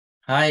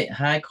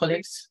Hi,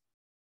 colleagues.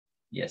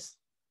 Yes.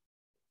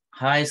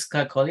 Hi,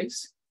 SCA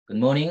colleagues. Good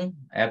morning,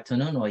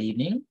 afternoon, or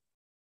evening.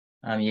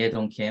 I'm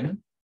Ye-Dong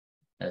Kim,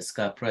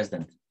 SCA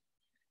president.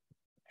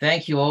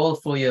 Thank you all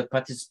for your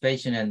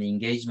participation and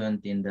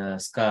engagement in the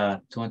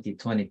SCA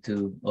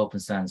 2022 Open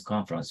Science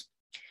Conference.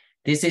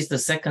 This is the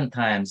second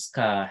time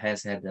SCA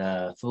has had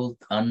a full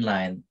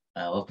online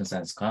Open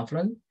Science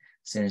Conference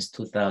since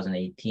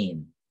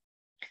 2018.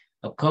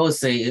 Of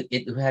course,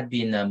 it had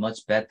been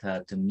much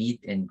better to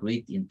meet and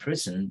greet in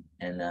person,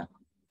 and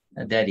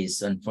that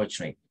is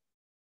unfortunate.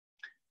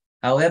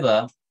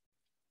 However,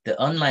 the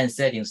online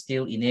setting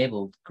still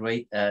enabled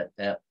great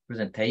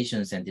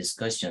presentations and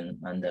discussion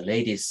on the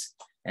latest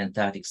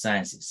Antarctic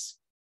sciences.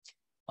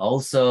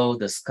 Also,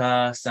 the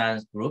SCA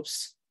science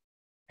groups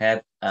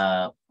have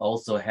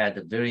also had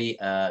a very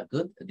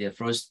their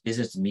first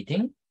business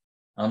meeting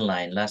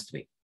online last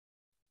week.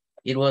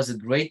 It was a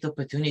great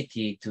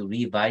opportunity to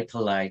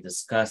revitalize the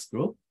SCA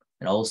group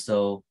and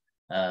also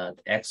the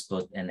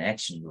expert and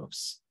action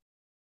groups.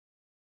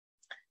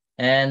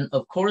 And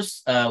of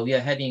course, we are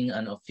having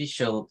an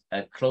official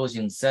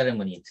closing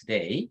ceremony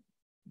today,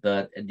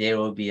 but there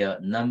will be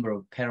a number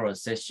of parallel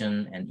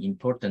sessions and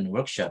important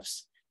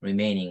workshops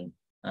remaining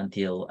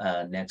until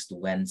next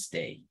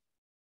Wednesday.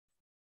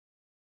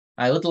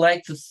 I would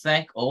like to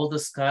thank all the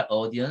SCA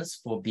audience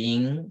for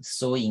being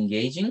so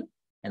engaging,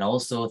 and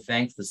also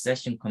thank the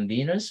session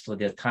conveners for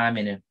their time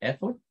and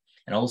effort,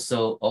 and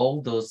also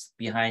all those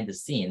behind the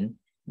scene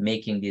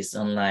making this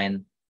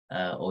online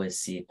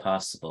OSC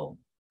possible.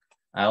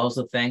 I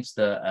also thank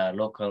the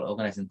local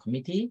organizing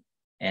committee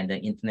and the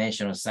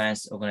International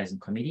Science Organizing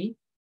Committee,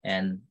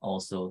 and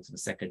also to the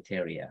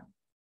Secretariat.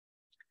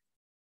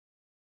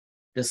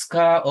 The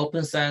SCA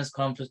Open Science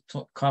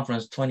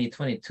Conference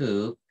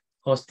 2022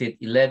 hosted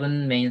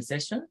 11 main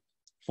sessions,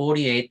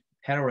 48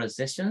 parallel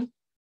sessions,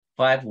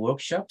 5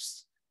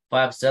 workshops,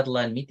 5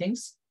 satellite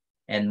meetings,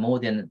 and more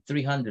than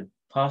 300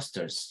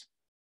 posters.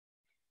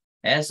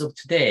 As of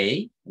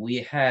today, we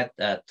had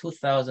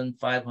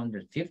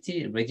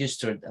 2,550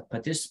 registered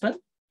participants,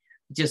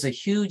 which is a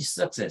huge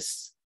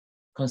success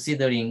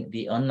considering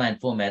the online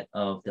format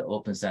of the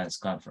Open Science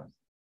Conference.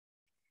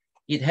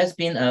 It has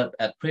been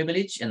a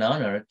privilege and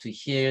honor to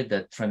hear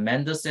the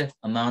tremendous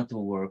amount of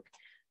work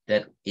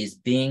that is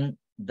being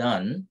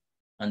done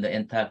on the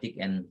Antarctic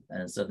and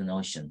Southern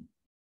Ocean.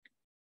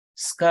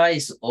 SCA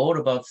is all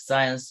about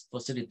science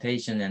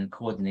facilitation and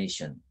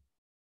coordination.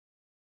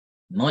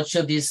 Much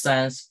of this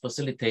science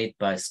facilitated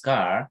by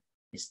SCA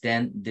is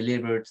then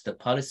delivered to the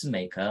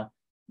policymaker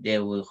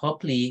that will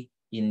hopefully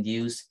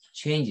induce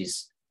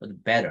changes for the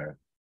better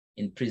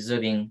in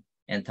preserving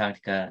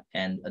Antarctica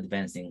and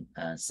advancing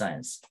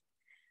science.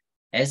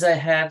 As I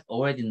have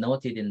already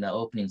noted in the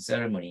opening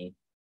ceremony,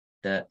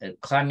 the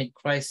climate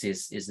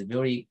crisis is a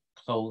very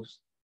close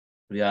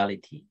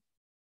reality.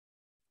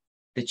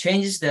 The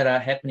changes that are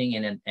happening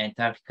in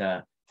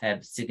Antarctica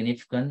have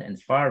significant and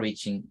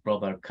far-reaching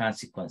global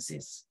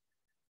consequences.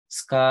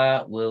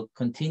 SCA will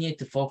continue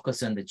to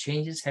focus on the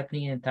changes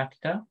happening in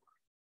Antarctica,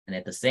 and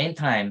at the same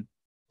time,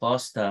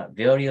 foster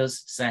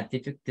various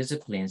scientific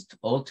disciplines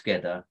all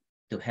together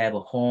to have a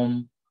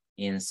home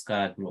in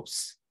SCA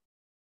groups.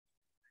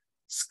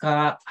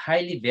 SCA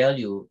highly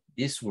value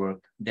this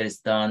work that is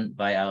done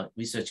by our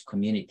research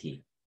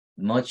community,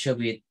 much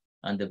of it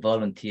on the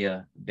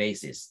volunteer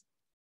basis.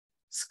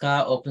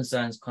 SCA Open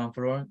Science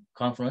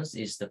Conference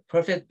is the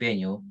perfect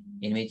venue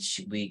in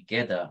which we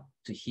gather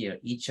to hear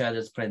each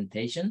other's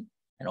presentation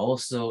and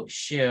also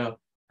share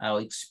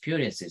our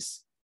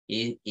experiences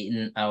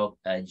in our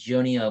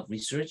journey of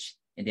research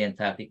in the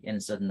Antarctic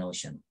and Southern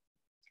Ocean.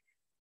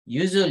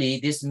 Usually,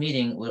 this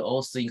meeting will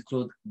also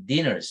include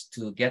dinners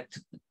to get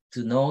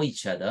to know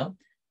each other,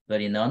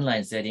 but in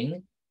online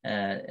setting,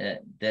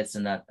 that's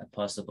not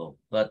possible.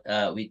 But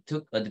we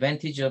took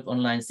advantage of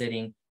online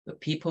setting where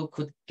people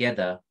could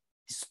gather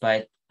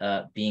despite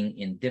being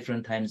in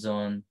different time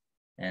zone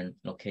and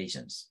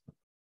locations.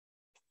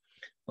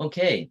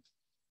 Okay,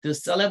 to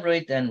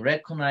celebrate and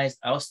recognize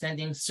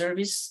outstanding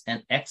service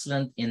and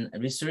excellence in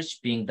research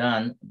being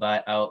done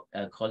by our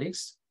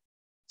colleagues,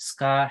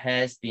 SCA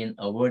has been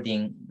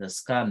awarding the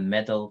SCA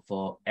Medal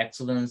for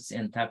Excellence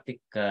in Antarctic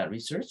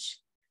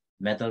Research,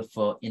 Medal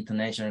for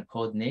International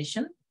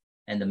Coordination,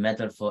 and the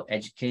Medal for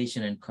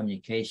Education and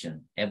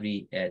Communication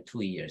every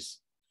 2 years.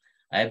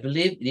 I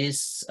believe it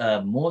is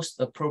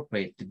most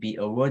appropriate to be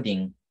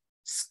awarding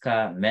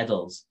SCA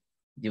medals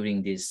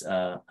during this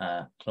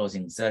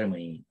closing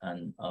ceremony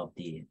of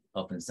the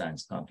Open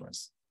Science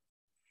Conference.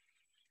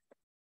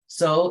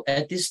 So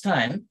at this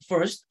time,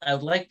 first, I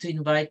would like to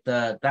invite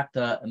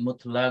Dr.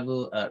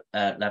 Mutulagu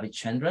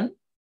Ravichandran,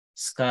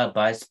 SCA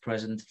Vice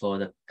President for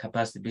the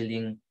Capacity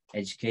Building,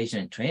 Education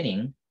and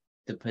Training,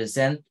 to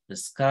present the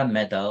SCA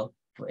Medal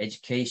for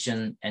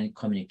Education and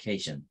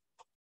Communication.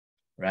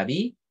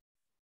 Ravi,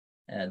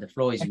 the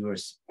floor is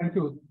yours. Thank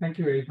you,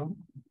 Ye-Dong.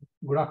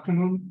 Good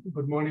afternoon,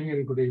 good morning,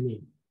 and good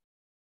evening.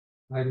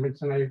 I'm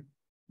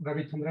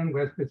Ravichandran,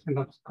 Vice President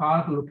of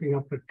SCA, looking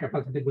after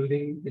capacity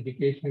building,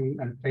 education,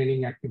 and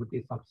training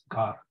activities of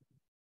SCA.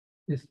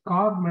 The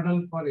SCAR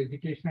Medal for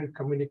Education and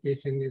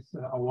Communication is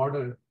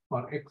awarded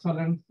for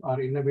excellence or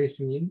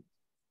innovation in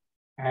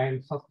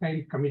and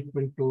sustained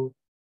commitment to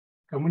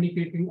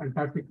communicating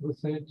Antarctic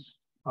research,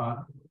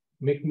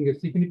 making a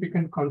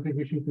significant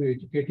contribution to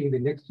educating the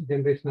next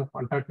generation of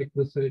Antarctic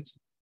research,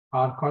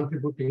 or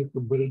contributing to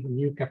build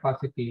new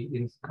capacity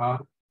in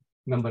SCAR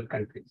member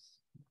countries.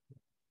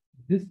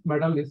 This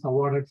medal is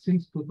awarded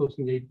since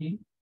 2018.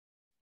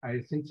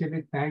 I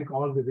sincerely thank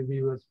all the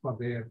reviewers for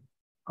their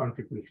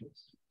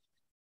contributions.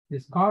 The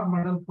SCAR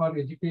Medal for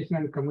Education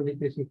and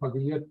Communication for the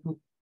year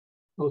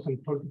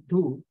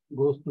 2022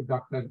 goes to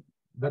Dr.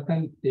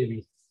 Batan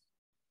Davies.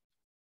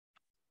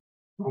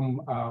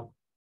 Now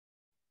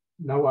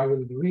I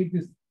will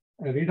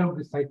read out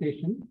the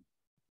citation.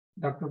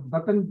 Dr.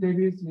 Batan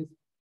Davies is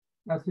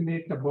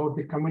passionate about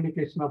the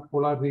communication of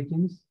polar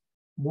regions,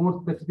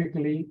 more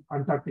specifically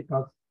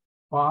Antarctica's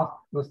past,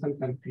 present,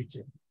 and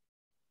future.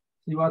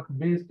 She was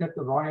based at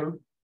the Royal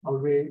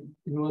Awardee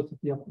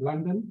University of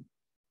London,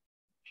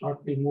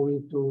 shortly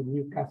moving to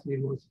Newcastle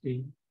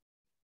University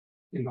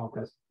in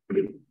August,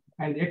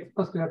 and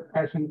expressed her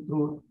passion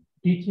through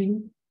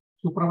teaching,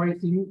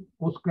 supervising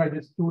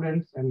postgraduate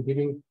students, and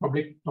giving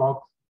public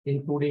talks,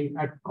 including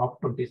at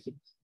COP26.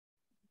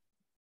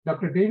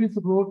 Dr. Davies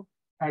wrote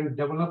and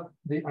developed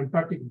the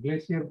Antarctic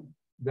Glacier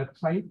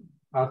website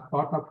as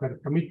part of her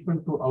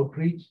commitment to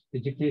outreach,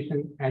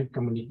 education, and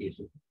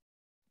communication.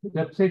 The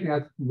website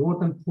has more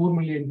than 4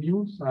 million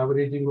views,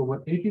 averaging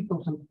over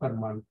 80,000 per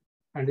month,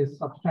 and is a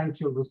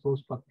substantial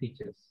resource for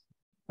teachers,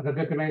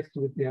 recognized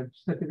with their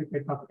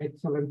Certificate of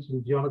Excellence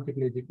in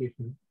Geological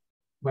Education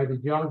by the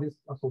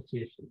Geologists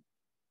Association.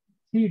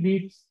 She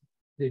leads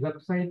the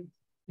website,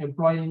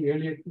 employing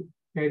earlier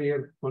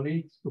career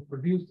colleagues to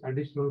produce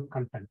additional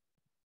content.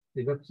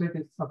 The website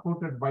is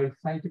supported by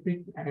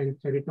scientific and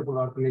charitable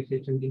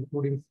organizations,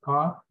 including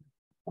SCAR,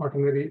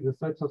 Quaternary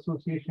Research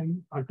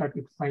Association,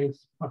 Antarctic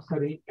Science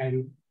Bursary,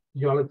 and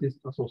Geologists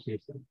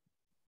Association.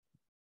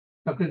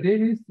 Dr.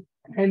 Davies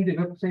and the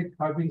website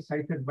have been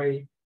cited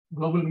by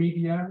global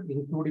media,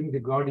 including The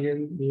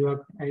Guardian, New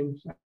York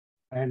Times,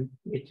 and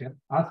Nature,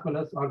 as well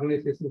as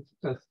organizations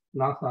such as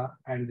NASA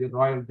and the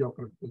Royal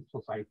Geographical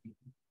Society.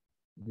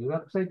 The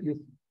website is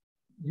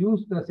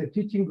used as a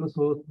teaching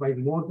resource by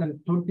more than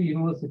 20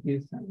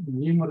 universities and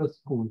numerous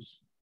schools.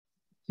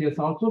 She has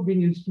also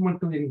been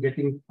instrumental in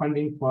getting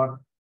funding for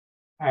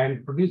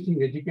and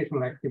producing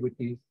educational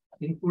activities,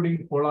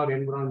 including Polar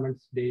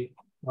Environments Day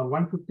for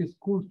 150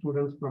 school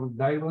students from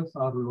diverse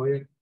or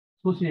lower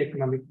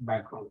socioeconomic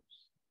backgrounds.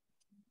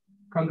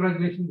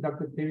 Congratulations,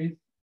 Dr. Davies.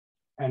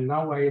 And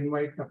now I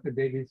invite Dr.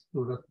 Davies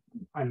to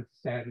respond and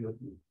share your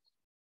views.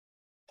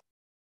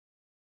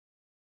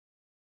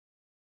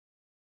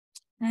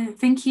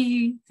 Thank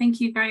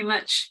you very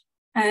much.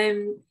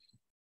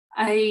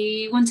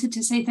 I wanted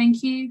to say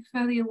thank you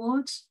for the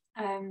award.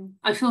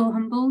 I feel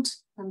humbled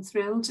and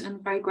thrilled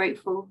and very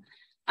grateful.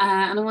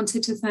 And I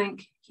wanted to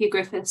thank Hugh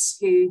Griffiths,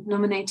 who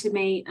nominated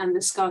me, and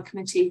the SCAR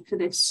committee for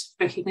this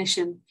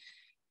recognition.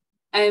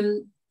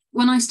 When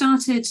I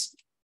started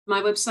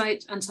my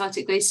website,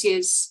 Antarctic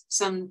Glaciers,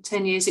 some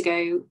 10 years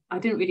ago, I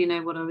didn't really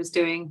know what I was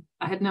doing.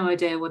 I had no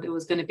idea what it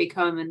was going to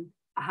become and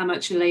how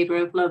much a labor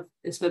of love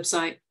this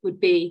website would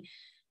be.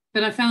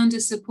 But I found a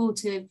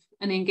supportive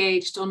and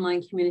engaged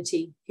online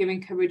community who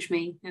encouraged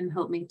me and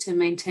helped me to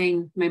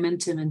maintain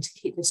momentum and to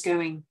keep this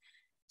going.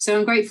 So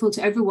I'm grateful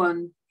to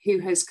everyone who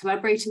has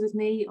collaborated with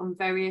me on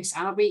various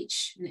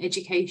outreach and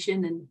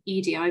education and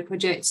EDI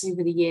projects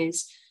over the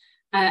years,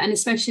 and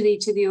especially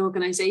to the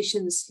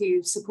organisations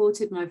who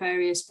supported my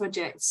various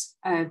projects,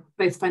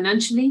 both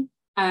financially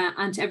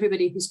and to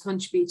everybody who's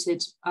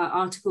contributed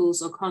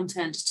articles or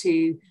content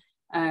to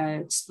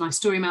my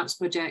Story Maps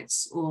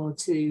projects or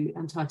to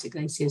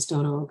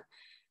antarcticglaciers.org.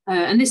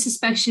 And this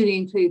especially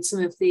includes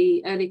some of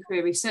the early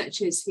career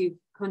researchers who've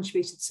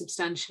contributed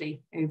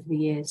substantially over the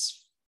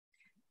years.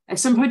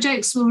 Some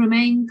projects will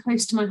remain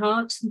close to my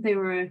heart. They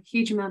were a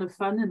huge amount of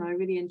fun and I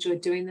really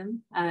enjoyed doing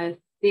them. The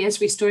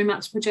Esri Story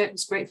Maps project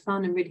was great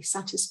fun and really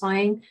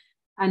satisfying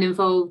and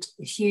involved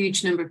a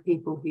huge number of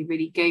people who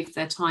really gave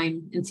their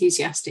time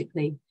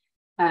enthusiastically.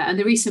 And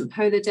the recent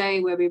Polar Day,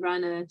 where we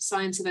ran a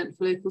science event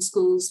for local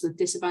schools with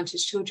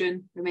disadvantaged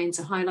children, remains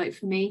a highlight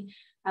for me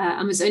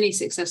and was only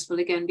successful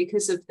again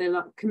because of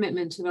the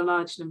commitment of a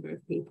large number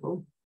of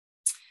people.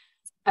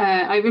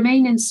 I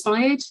remain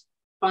inspired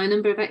by a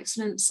number of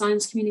excellent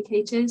science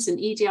communicators and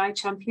EDI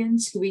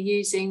champions who are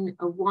using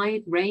a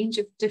wide range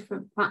of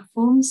different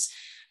platforms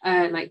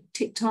like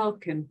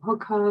TikTok and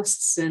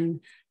podcasts and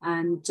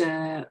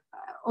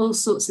all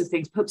sorts of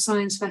things, pub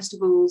science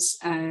festivals,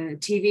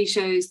 TV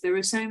shows. There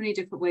are so many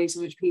different ways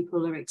in which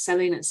people are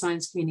excelling at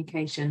science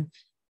communication.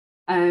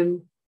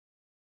 And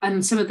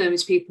some of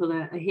those people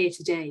are here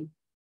today.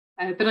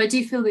 But I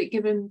do feel that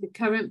given the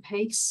current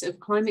pace of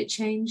climate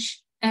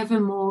change,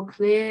 ever more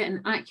clear and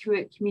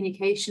accurate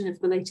communication of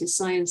the latest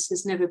science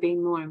has never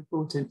been more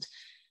important.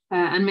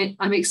 And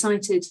I'm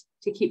excited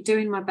to keep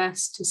doing my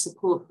best to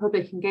support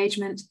public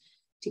engagement,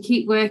 to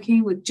keep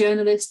working with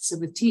journalists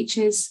and with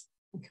teachers,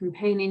 and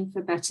campaigning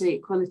for better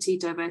equality,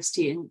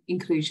 diversity, and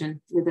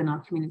inclusion within our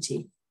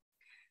community.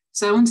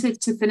 So I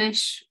wanted to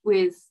finish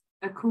with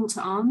a call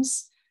to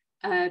arms,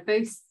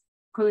 both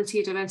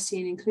equality, diversity,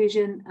 and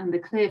inclusion, and the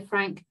clear,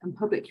 frank, and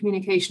public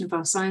communication of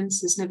our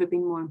science has never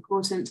been more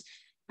important,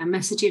 and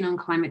messaging on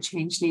climate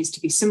change needs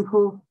to be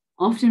simple,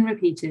 often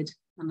repeated,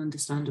 and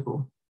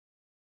understandable.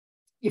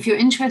 If you're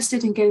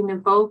interested in getting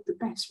involved, the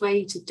best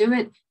way to do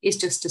it is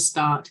just to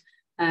start.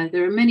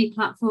 There are many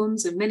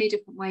platforms and many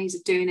different ways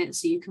of doing it,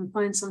 so you can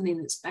find something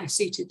that's best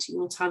suited to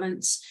your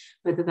talents,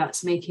 whether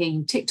that's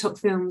making TikTok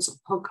films or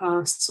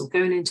podcasts or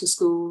going into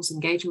schools,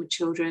 engaging with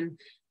children.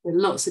 There are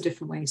lots of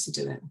different ways to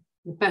do it.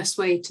 The best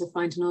way to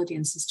find an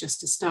audience is just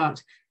to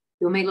start.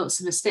 You'll make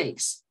lots of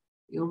mistakes,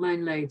 you'll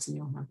learn loads, and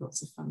you'll have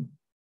lots of fun.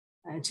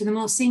 To the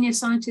more senior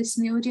scientists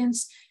in the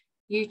audience,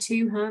 you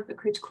too have a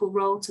critical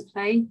role to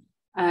play,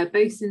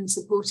 both in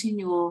supporting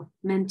your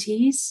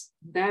mentees,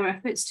 their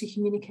efforts to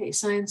communicate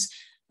science,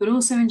 but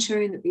also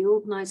ensuring that the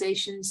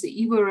organisations that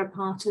you are a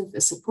part of are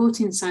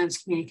supporting science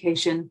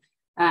communication,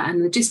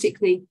 and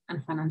logistically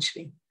and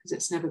financially, because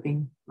it's never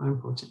been more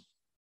important.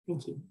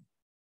 Thank you.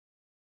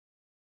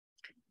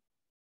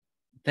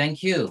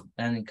 Thank you,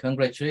 and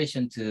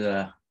congratulations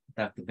to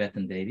Dr.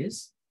 Bethan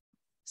Davies.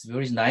 It's a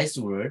very nice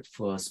word,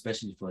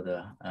 especially for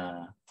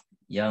the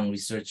young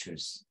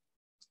researchers.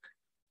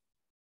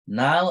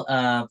 Now,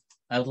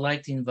 I would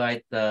like to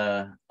invite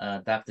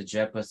Dr.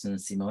 Jefferson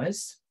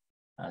Simoes,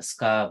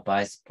 SCAR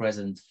Vice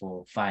President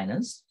for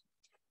Finance,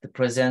 to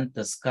present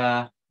the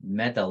SCAR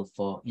Medal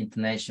for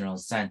International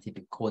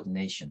Scientific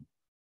Coordination.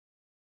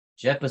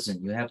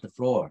 Jefferson, you have the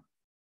floor.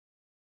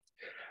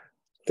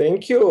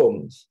 Thank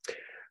you.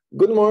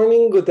 Good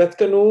morning, good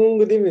afternoon,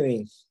 good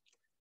evening.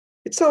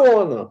 It's an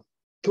honor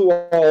to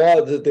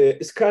award the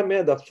SCAR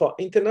Medal for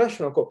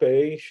International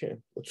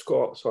Cooperation,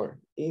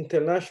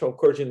 International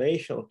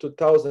Coordination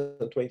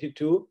 2022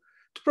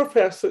 to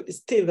Professor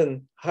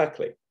Stephen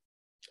Hackley.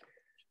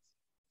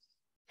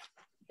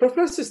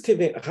 Professor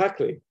Stephen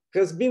Hackley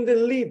has been the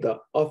leader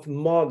of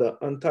modern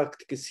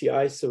Antarctic sea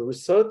ice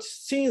research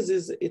since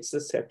its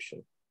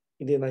inception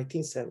in the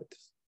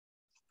 1970s.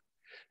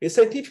 His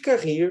scientific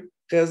career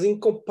has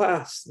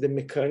encompassed the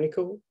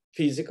mechanical,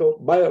 physical,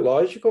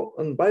 biological,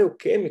 and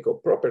biochemical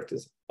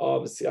properties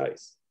of sea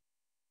ice.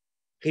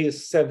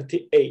 His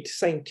 78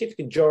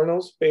 scientific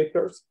journals,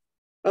 papers,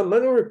 and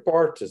many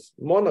reports,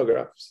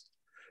 monographs,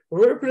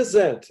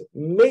 represent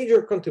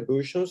major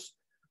contributions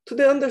to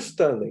the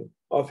understanding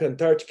of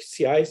Antarctic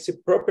sea ice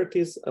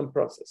properties and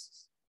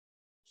processes.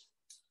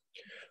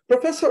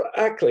 Professor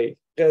Hackley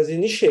has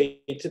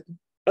initiated,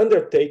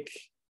 undertaken,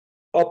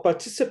 or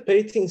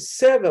participated in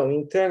several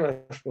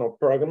international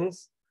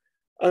programs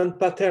and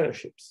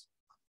partnerships,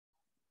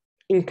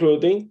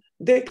 including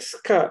the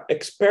SCAR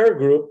Expert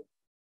Group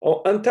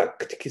on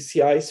Antarctic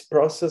sea ice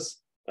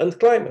process and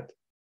climate,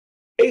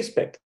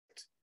 ASPECT,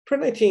 from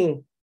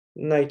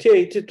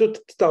 1998 to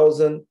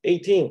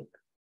 2018,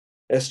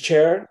 as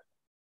chair,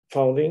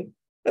 founding,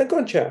 and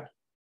co-chair,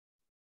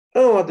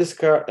 and other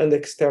SCAR and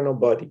external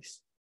bodies.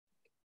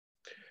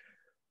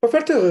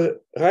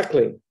 Professor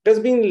Hackley has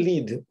been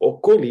lead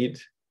or co-lead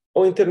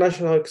on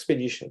international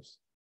expeditions.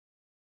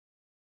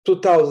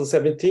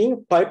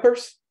 2017,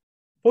 Pipers,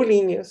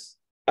 Polinias,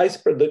 ice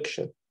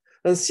production,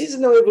 and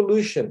seasonal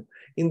evolution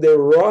in the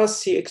Ross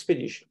Sea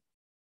expedition,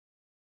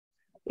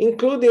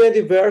 including a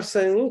diverse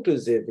and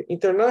inclusive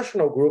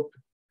international group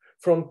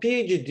from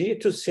PhD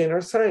to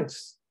senior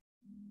science.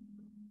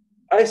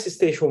 Ice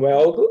Station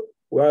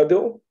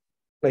Weddell,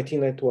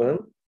 1991,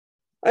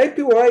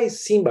 IPY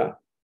Simba,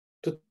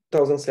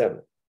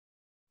 2007.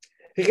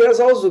 He has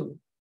also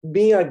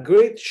been a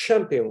great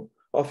champion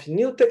of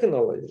new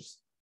technologies,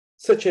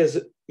 such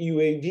as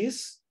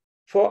UAVs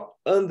for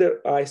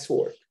under ice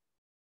work.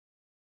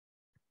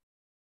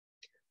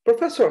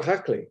 Professor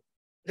Hackley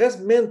has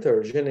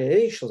mentored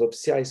generations of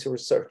sea ice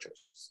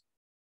researchers,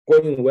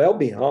 going well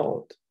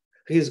beyond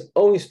his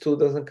own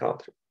students and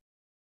country.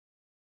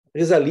 He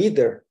is a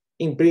leader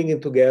in bringing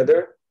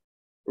together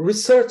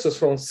researchers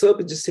from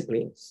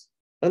sub-disciplines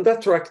and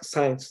attract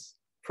science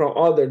from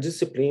other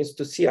disciplines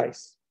to sea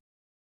ice.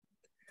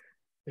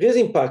 His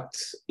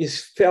impact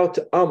is felt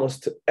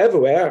almost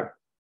everywhere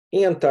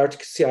in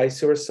Antarctic sea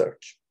ice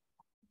research.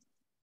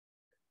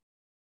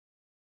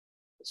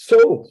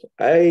 So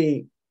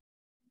I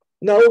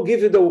now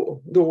give you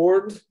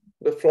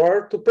the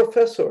floor to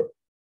Professor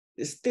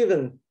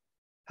Stephen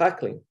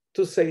Hackley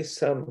to say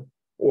some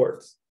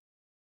words.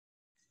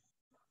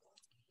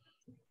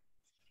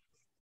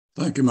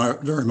 Thank you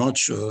very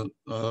much,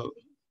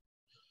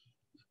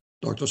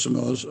 Dr.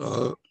 Simoes,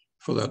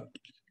 for that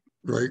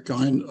very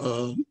kind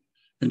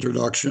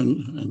introduction.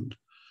 And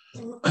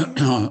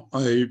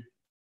I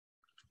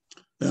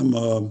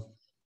am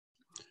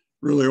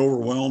really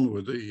overwhelmed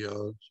with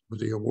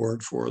the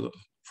award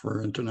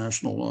for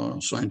international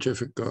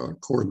scientific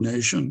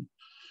coordination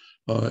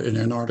in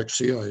Antarctic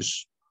sea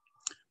ice.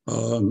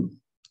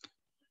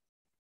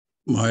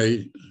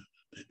 My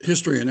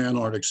history in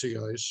Antarctic sea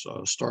ice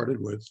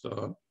started with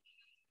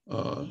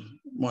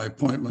my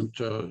appointment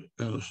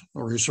as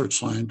a research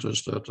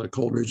scientist at the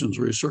Cold Regions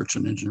Research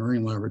and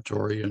Engineering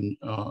Laboratory in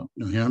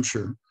New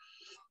Hampshire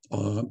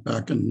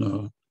back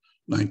in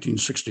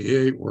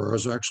 1968, where I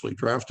was actually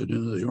drafted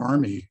into the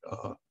Army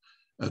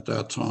at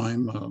that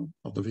time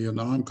of the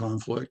Vietnam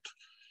conflict,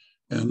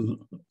 and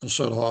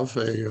set off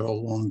a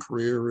long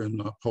career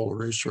in polar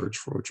research,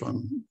 for which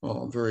I'm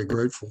very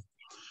grateful.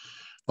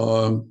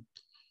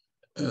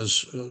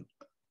 As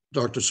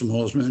Dr.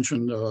 Simões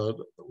mentioned,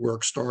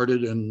 work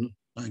started in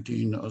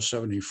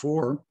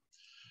 1974,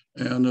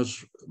 and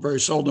it's very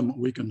seldom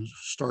we can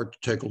start to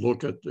take a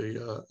look at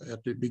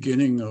the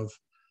beginning of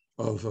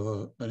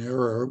an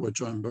era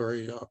which I'm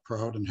very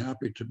proud and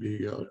happy to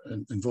be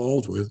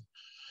involved with.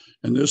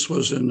 And this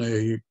was in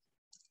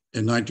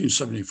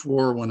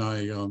 1974 when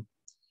I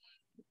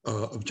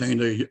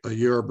obtained a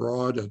year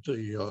abroad at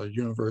the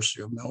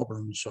University of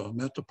Melbourne's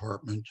Met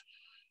Department,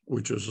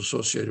 which is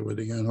associated with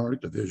the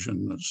Antarctic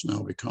Division. That's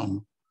now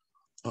become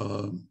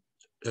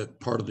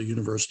part of the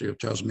University of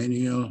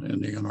Tasmania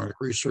and the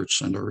Antarctic Research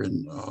Center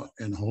in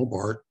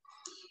Hobart,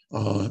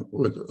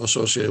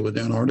 associated with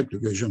the Antarctic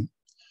Division.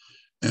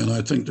 And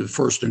I think the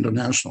first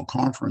international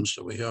conference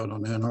that we had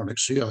on Antarctic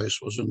sea ice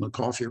was in the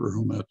coffee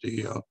room at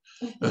the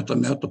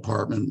Met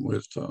Department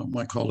with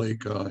my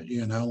colleague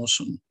Ian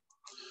Allison.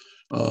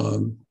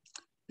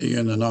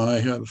 Ian and I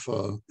have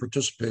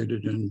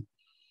participated in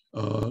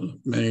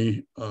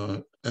many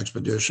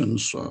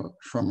expeditions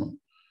from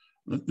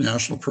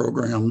national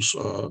programs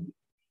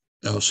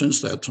since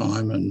that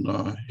time,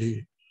 and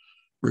he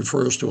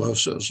refers to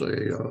us as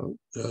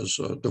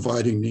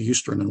dividing the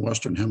eastern and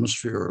western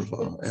hemisphere of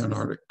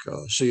Antarctic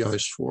sea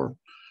ice for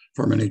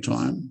many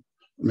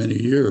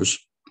years.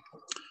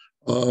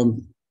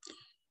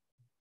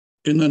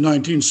 In the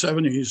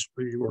 1970s,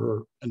 we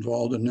were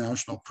involved in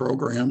national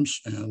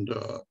programs, and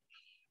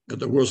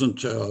there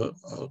wasn't the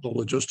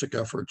logistic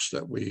efforts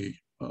that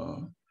we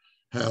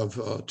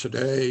have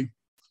today,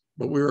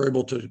 but we were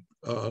able to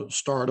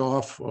start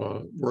off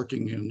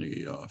working in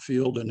the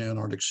field in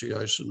Antarctic sea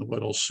ice in the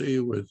Weddell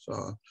Sea with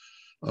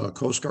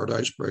Coast Guard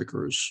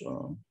icebreakers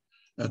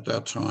at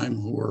that time,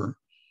 who were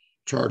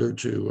chartered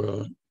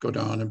to go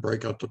down and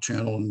break out the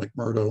channel in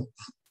McMurdo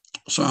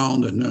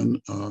Sound, and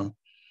then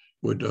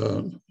would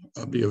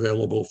be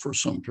available for a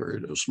small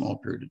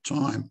period of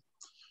time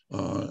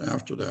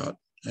after that.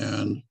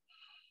 And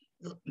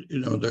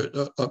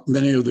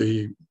many of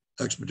the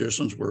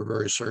expeditions were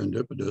very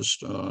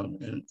serendipitous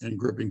in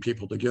grouping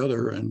people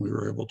together, and we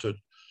were able to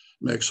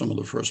make some of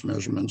the first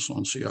measurements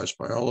on sea ice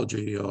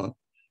biology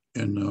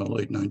in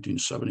late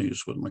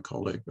 1970s with my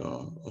colleague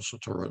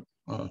Satoru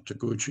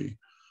Taguchi.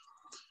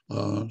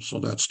 So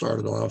that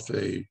started off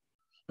a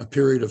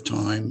period of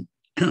time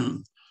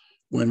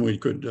when we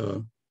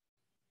could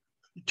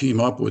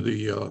team up with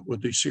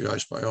the sea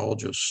ice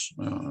biologists,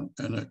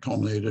 and it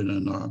culminated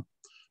in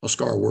a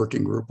SCAR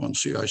working group on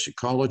sea ice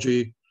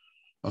ecology,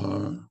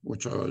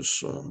 which I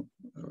was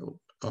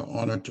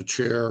honored to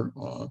chair,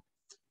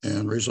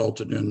 and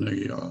resulted in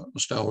the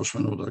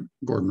establishment of the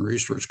Gordon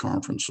Research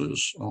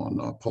Conferences on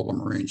polar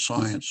marine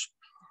science.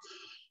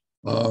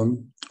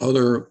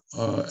 Other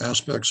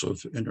aspects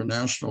of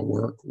international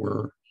work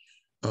were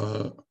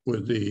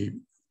with the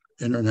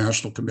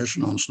International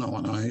Commission on Snow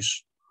and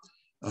Ice,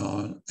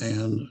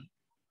 and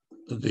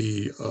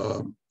the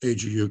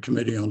AGU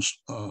Committee on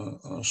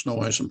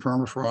Snow, Ice, and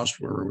Permafrost,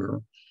 where we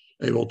were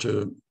able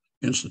to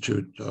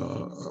institute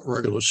a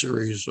regular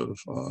series of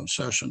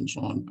sessions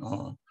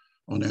on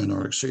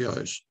Antarctic sea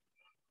ice,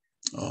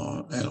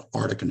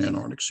 Arctic and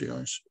Antarctic sea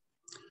ice.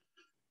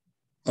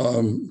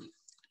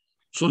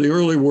 So the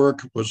early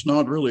work was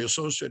not really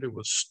associated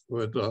with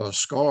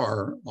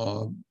SCAR,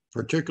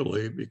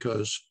 particularly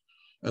because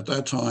at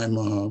that time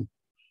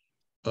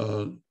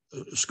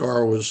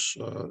SCAR was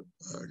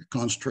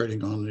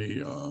concentrating on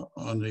the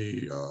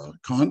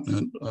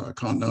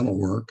continental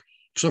work,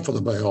 except for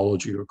the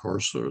biology. Of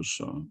course, there's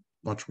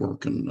much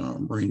work in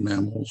marine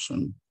mammals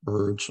and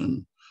birds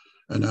and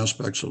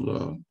aspects of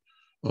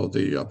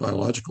the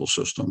biological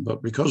system.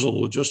 But because of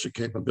the logistic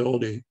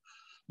capability,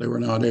 they were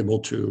not able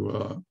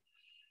to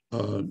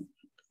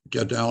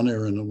get down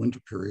there in the winter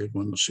period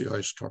when the sea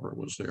ice cover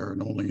was there,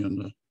 and only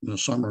in the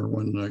summer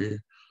when the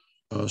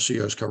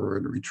sea ice cover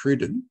had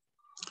retreated.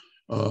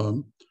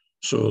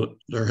 So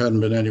there hadn't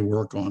been any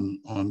work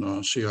on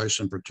sea ice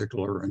in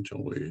particular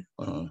until we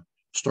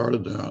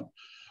started that.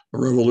 A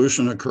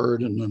revolution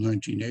occurred in the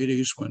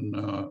 1980s when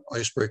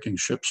icebreaking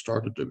ships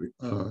started to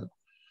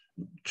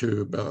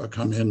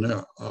come in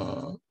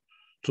to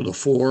the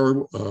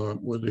fore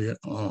with the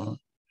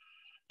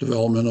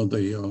development of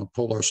the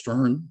Polar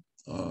Stern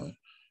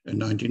in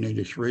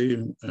 1983,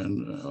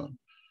 and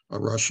a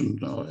Russian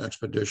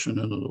expedition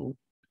into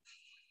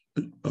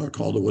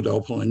called the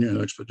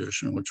Weddell-Polinian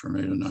expedition, which were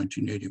made in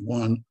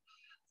 1981,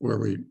 where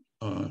we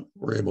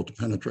were able to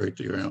penetrate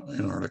the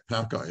Antarctic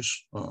pack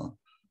ice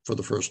for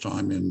the first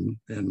time in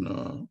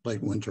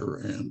late winter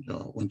and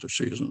winter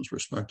seasons,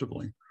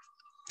 respectively.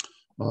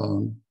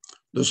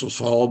 This was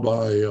followed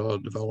by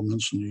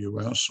developments in the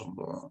US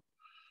of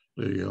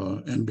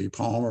N.B.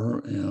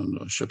 Palmer and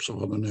ships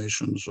of other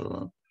nations,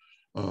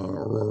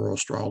 Aurora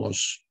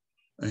Australis,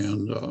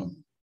 and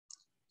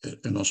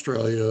in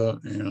Australia,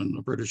 and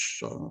the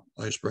British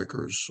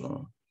icebreakers,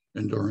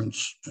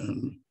 Endurance,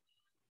 and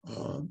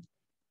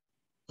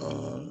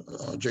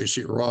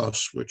J.C.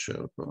 Ross, which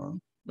have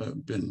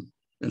been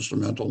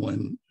instrumental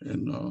in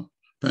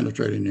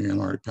penetrating the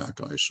Antarctic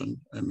pack ice and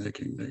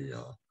making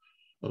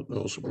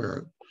those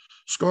aware.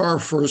 SCAR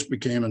first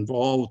became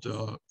involved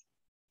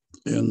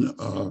in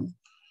our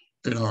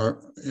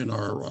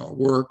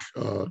work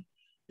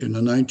in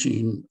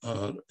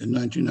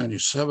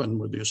 1997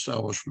 with the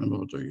establishment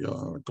of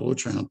the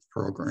GLOCHANT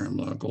program,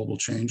 the Global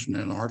Change in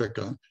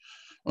Antarctica,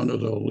 under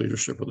the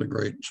leadership of the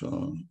great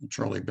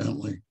Charlie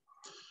Bentley.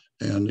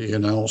 And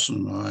Ian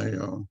Allison and I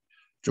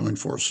joined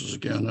forces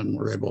again and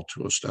were able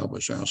to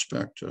establish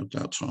ASPECT at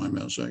that time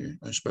as a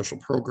special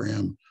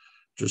program,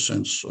 just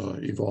since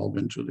evolved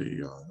into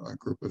the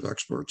group of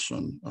experts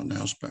on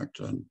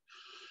ASPECT. And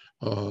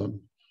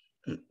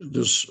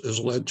this has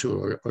led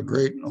to a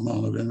great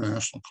amount of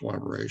international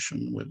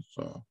collaboration with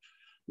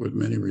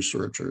many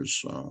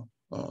researchers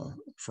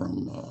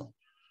from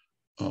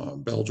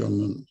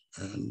Belgium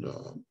and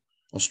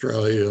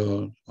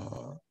Australia,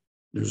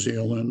 New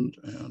Zealand,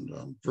 and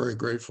I'm very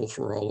grateful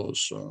for all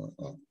those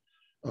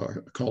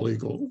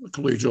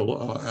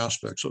collegial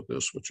aspects of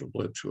this, which have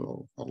led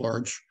to a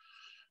large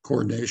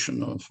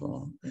coordination of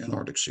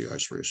Antarctic sea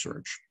ice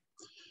research.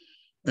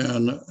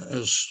 And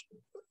as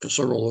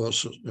several of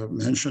us have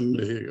mentioned,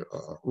 the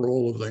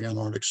role of the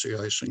Antarctic sea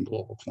ice in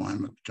global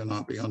climate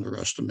cannot be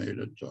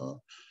underestimated.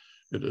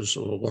 It is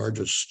the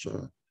largest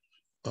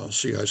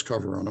sea ice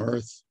cover on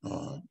Earth,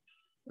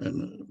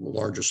 and the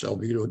largest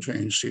albedo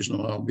change,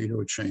 seasonal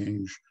albedo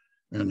change,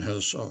 and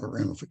has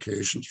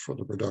ramifications for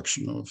the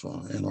production of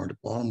Antarctic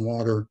bottom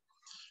water,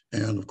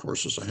 and of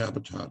course is a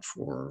habitat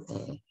for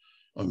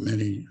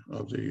many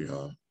of the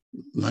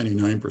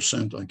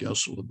 99%, I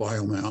guess, of the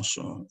biomass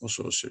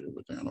associated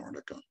with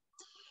Antarctica.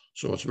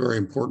 So it's a very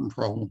important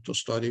problem to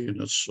study,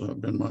 and it's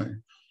been my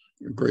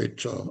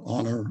great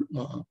honor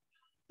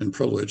and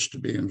privilege to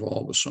be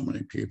involved with so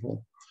many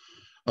people.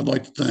 I'd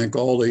like to thank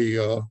all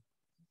the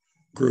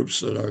groups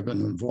that I've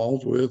been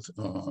involved with,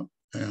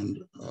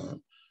 and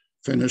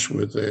finish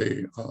with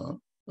a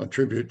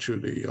tribute to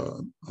the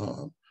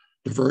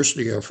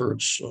diversity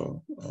efforts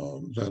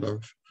that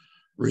have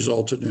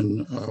resulted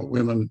in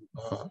women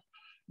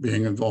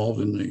being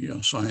involved in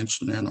the science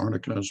in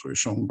Antarctica, as was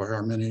shown by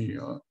our many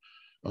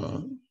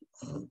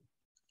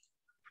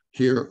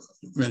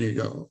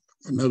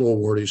medal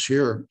awardees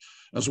here.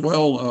 As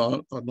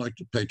well, I'd like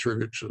to pay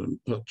tribute to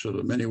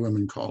the many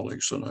women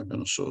colleagues that I've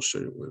been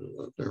associated with.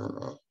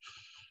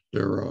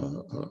 They're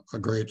a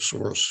great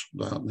source of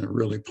that, and they're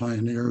really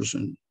pioneers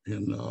in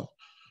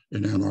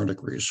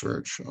Antarctic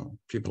research.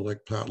 People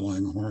like Pat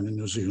Langhorne in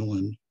New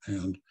Zealand,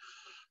 and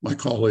my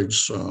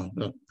colleagues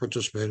that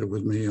participated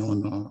with me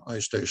on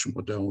Ice Station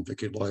Waddell,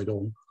 Vicki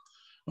Lytle,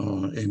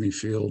 Amy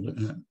Field,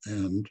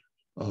 and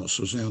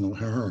Suzanne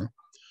O'Hara.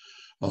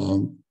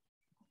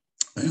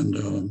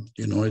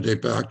 You know, I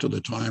date back to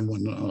the time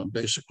when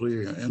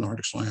basically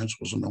Antarctic science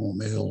was an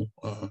all-male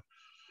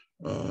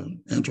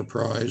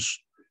enterprise,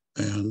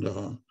 and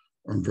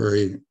I'm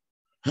very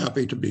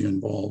happy to be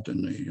involved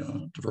in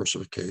the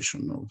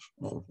diversification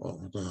of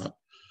that.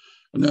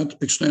 And that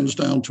extends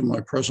down to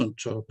my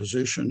present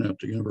position at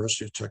the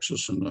University of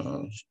Texas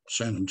in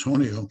San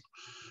Antonio,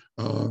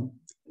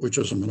 which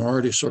is a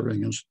minority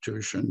serving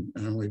institution,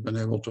 and we've been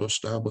able to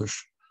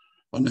establish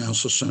a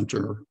NASA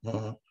center,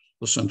 the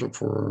Center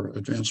for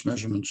Advanced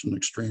Measurements in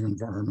Extreme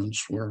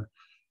Environments, where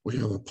we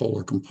have a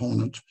polar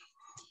component,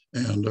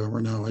 and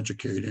we're now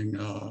educating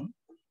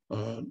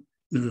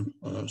new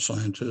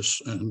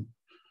scientists and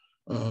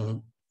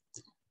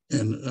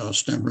in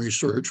STEM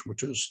research,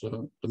 which is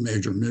the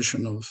major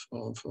mission of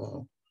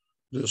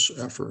this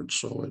effort.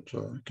 So it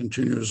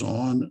continues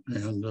on.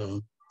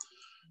 And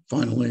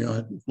finally,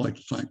 I'd like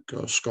to thank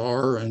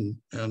SCAR and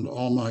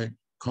all my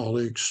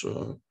colleagues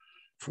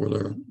for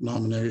their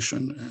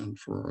nomination and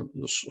for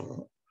this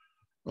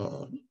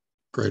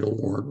great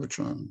award, which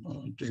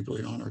I'm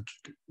deeply honored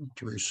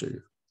to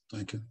receive.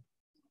 Thank you.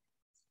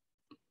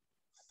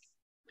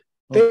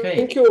 Okay.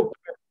 Thank you.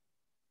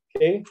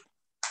 Okay.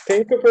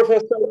 Thank you,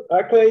 Professor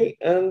Ackley,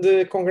 and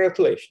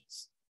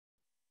congratulations.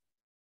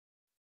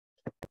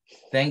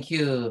 Thank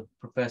you,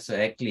 Professor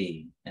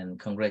Ackley, and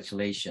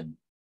congratulations.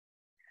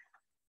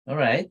 All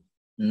right.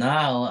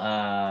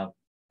 Now,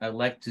 I'd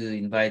like to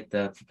invite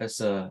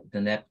Professor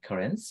Deneb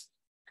Karens,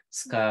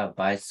 SCAR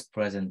Vice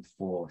President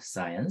for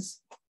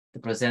Science, to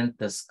present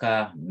the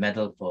SCAR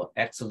Medal for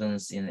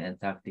Excellence in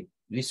Antarctic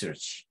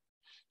Research.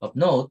 Of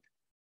note,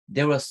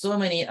 there were so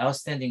many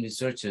outstanding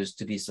researchers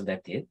to be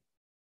selected,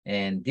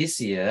 and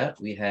this year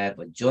we have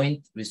a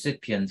joint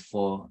recipient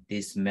for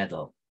this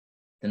medal.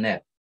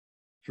 Deneb,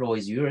 floor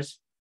is yours.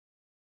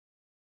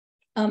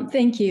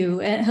 Thank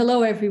you, and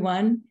hello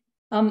everyone.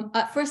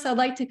 First, I'd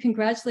like to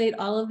congratulate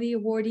all of the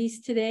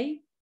awardees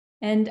today.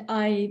 And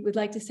I would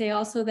like to say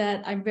also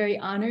that I'm very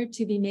honored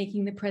to be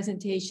making the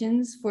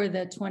presentations for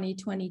the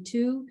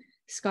 2022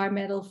 SCAR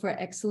Medal for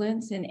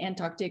Excellence in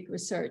Antarctic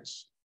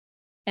Research.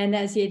 And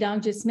as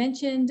Yedang just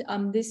mentioned,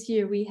 this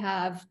year we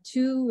have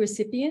two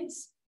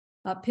recipients,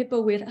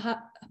 Pippa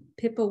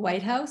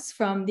Whitehouse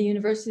from the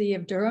University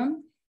of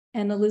Durham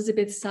and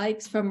Elizabeth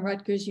Sykes from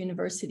Rutgers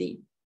University.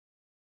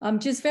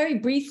 Just very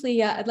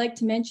briefly, I'd like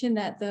to mention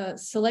that the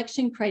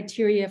selection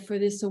criteria for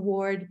this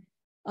award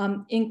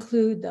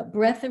include the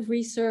breadth of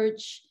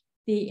research,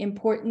 the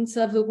importance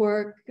of the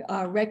work,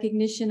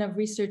 recognition of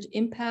research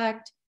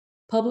impact,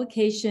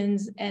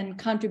 publications, and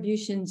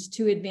contributions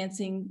to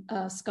advancing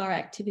SCAR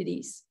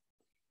activities.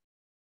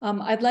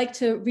 I'd like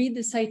to read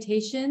the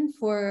citation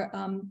for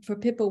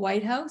Pippa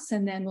Whitehouse,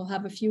 and then we'll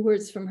have a few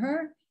words from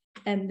her,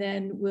 and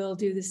then we'll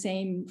do the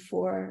same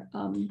for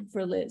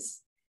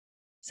Liz.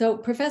 So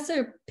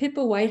Professor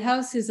Pippa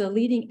Whitehouse is a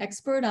leading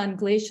expert on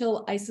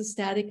glacial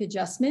isostatic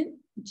adjustment,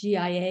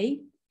 GIA,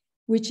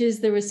 which is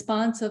the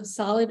response of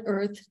solid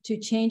Earth to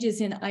changes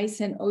in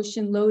ice and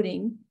ocean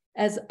loading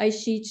as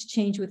ice sheets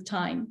change with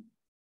time.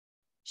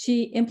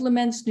 She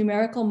implements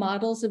numerical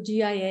models of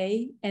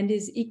GIA and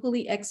is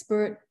equally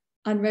expert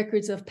on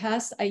records of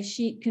past ice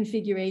sheet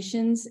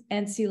configurations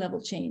and sea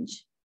level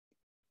change.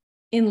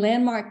 In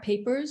landmark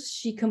papers,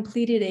 she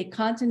completed a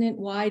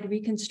continent-wide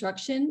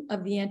reconstruction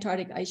of the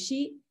Antarctic ice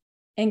sheet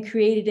and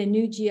created a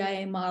new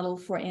GIA model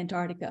for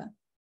Antarctica.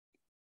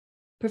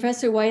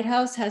 Professor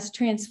Whitehouse has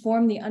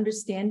transformed the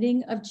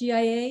understanding of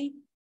GIA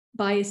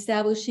by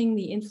establishing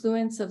the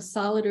influence of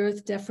solid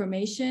Earth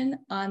deformation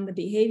on the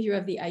behavior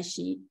of the ice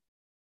sheet,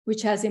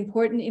 which has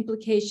important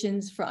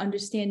implications for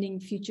understanding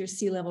future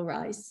sea level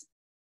rise.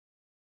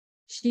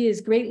 She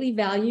is a greatly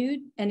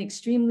valued and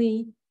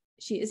extremely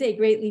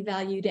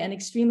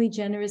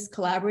generous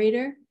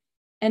collaborator,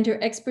 and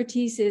her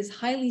expertise is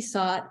highly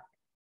sought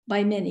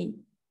by many,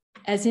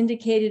 as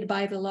indicated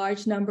by the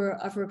large number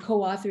of her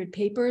co-authored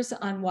papers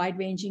on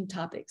wide-ranging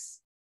topics.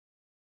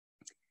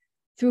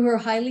 Through her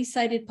highly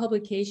cited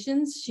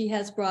publications, she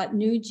has brought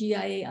new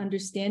GIA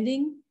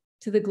understanding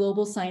to the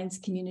global science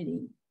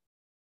community.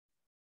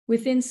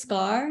 Within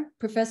SCAR,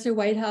 Professor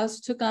Whitehouse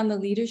took on the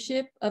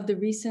leadership of the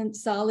recent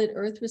Solid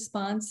Earth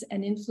Response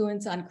and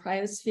Influence on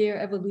Cryosphere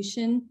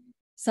Evolution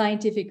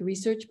scientific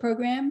research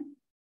program,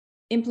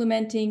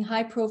 implementing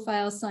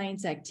high-profile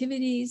science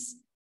activities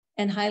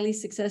and highly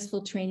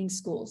successful training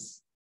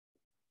schools.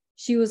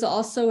 She was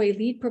also a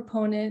lead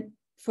proponent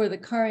for the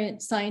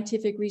current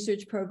scientific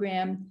research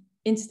program,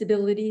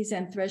 Instabilities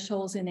and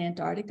Thresholds in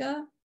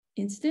Antarctica,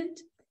 INSTANT,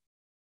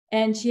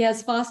 and she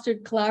has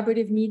fostered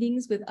collaborative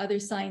meetings with other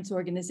science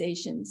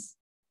organizations.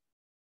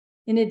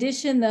 In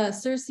addition, the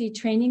CERSI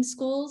training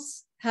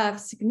schools have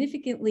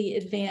significantly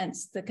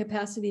advanced the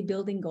capacity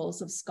building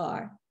goals of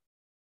SCAR.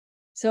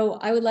 So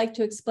I would like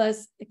to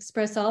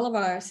express all of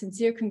our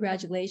sincere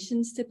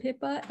congratulations to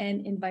Pippa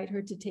and invite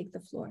her to take the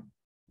floor.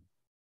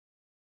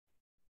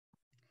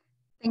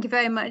 Thank you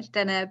very much,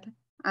 Deneb.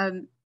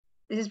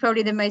 This is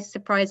probably the most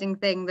surprising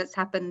thing that's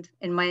happened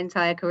in my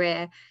entire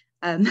career.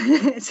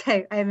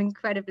 So I'm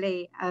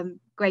incredibly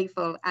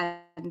grateful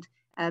and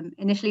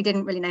initially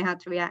didn't really know how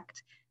to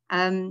react.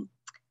 I've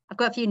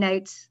got a few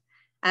notes.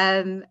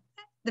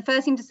 The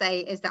first thing to say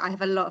is that I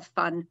have a lot of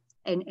fun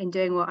in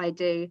doing what I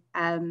do.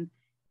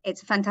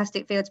 It's a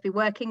fantastic field to be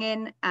working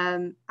in,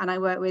 and I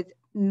work with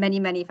many,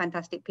 many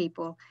fantastic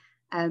people.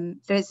 So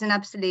it's an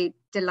absolute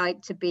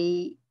delight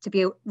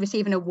to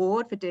receive an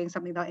award for doing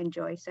something that I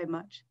enjoy so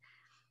much.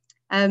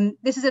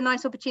 This is a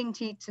nice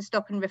opportunity to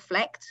stop and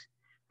reflect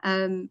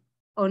on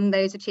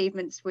those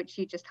achievements which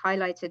you just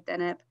highlighted,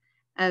 Deneb.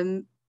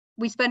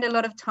 We spend a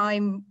lot of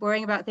time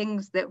worrying about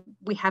things that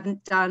we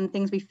haven't done,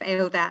 things we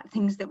failed at,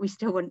 things that we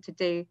still want to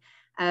do.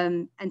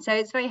 And so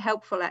it's very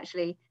helpful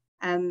actually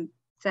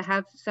to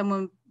have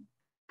someone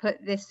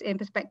put this in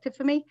perspective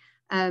for me.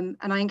 And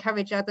I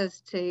encourage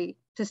others to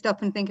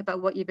stop and think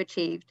about what you've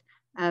achieved,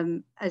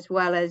 as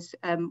well as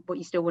what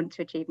you still want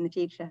to achieve in the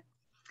future.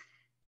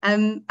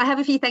 I have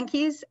a few thank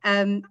yous.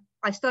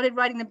 I started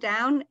writing them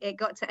down. It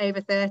got to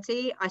over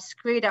 30. I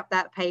screwed up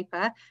that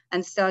paper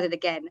and started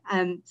again.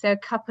 So a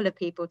couple of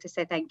people to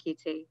say thank you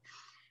to.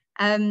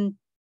 And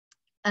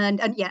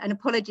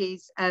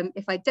apologies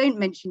if I don't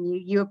mention you,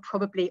 you are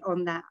probably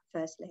on that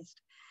first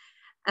list.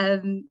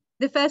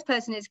 The first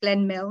person is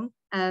Glenn Milne.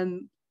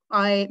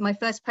 My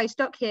first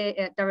postdoc here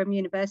at Durham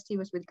University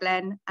was with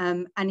Glenn,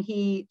 and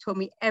he taught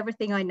me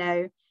everything I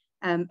know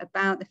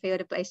about the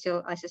field of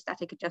glacial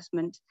isostatic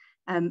adjustment,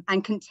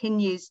 and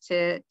continues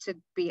to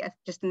be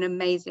just an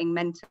amazing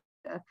mentor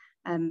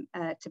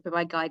to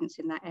provide guidance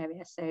in that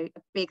area. So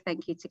a big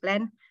thank you to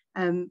Glenn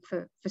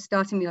for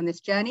starting me on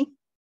this journey.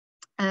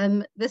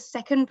 The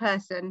second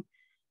person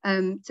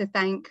to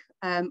thank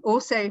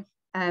also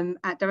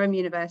at Durham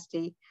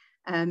University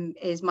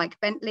is Mike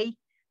Bentley.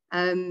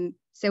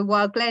 So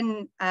while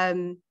Glenn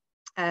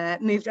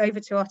moved over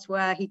to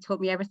Ottawa, he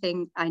taught me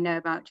everything I know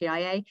about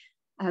GIA.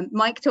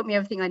 Mike taught me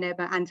everything I know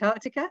about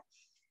Antarctica.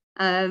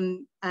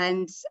 And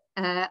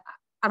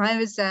I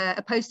was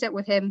a postdoc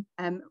with him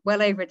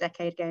well over a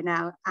decade ago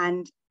now,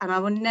 and I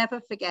will never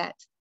forget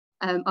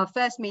our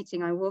first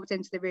meeting. I walked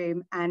into the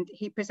room and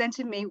he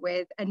presented me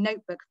with a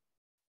notebook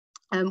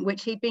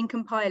which he'd been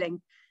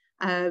compiling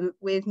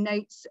with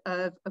notes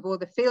of all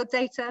the field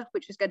data,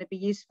 which was going to be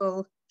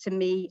useful to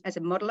me as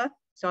a modeler.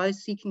 So I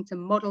was seeking to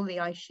model the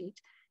ice sheet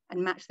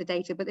and match the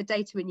data, but the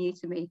data were new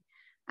to me.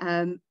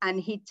 And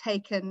he'd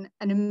taken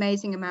an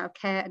amazing amount of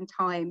care and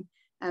time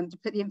to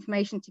put the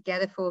information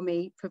together for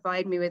me,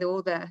 provide me with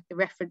all the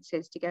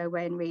references to go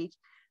away and read.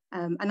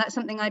 And that's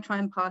something I try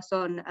and pass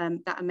on,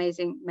 that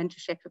amazing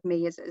mentorship of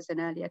me as an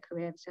earlier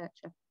career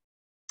researcher.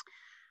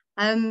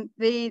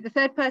 The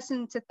third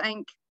person to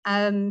thank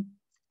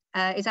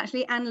is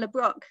actually Anne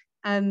LeBrock.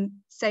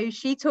 So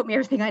she taught me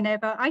everything I know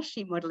about ice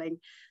sheet modeling.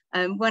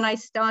 When I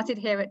started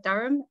here at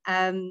Durham,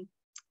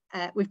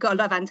 we've got a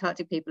lot of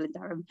Antarctic people in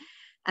Durham.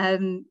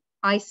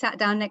 I sat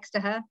down next to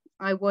her.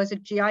 I was a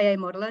GIA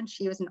modeler and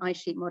she was an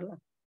ice sheet modeler.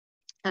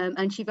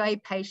 And she very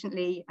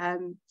patiently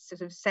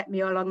sort of set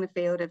me along the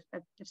field of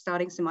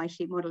starting some ice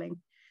sheet modeling.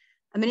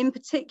 I mean, in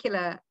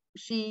particular,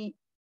 she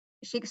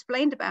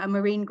explained about a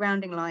marine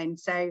grounding line.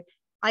 So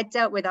I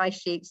dealt with ice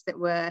sheets that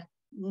were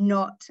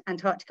not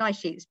Antarctic ice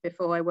sheets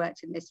before I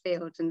worked in this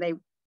field, and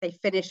they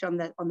finish on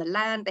the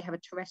land, they have a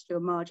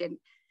terrestrial margin,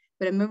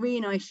 but a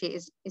marine ice sheet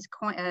is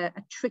quite a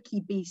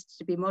tricky beast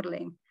to be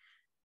modeling.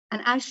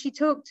 And as she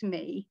talked to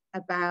me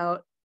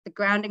about the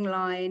grounding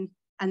line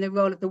and the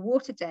role of the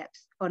water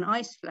depth on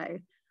ice flow,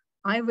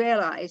 I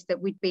realized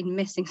that we'd been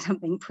missing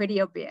something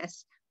pretty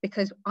obvious,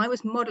 because I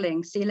was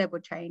modeling sea level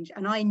change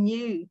and I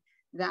knew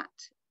that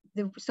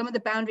some of the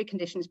boundary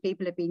conditions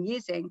people have been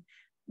using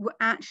were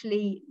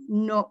actually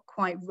not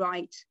quite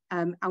right,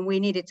 and we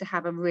needed to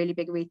have a really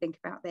big rethink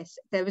about this.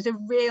 There was a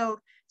real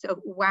sort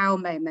of wow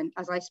moment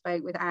as I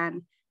spoke with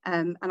Anne,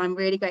 and I'm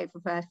really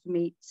grateful for her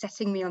for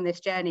setting me on this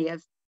journey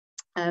of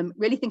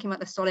really thinking about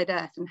the solid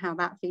earth and how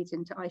that feeds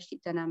into ice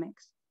sheet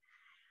dynamics.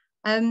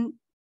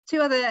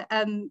 Two other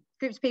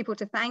groups of people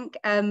to thank.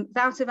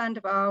 Wouter van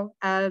der Waal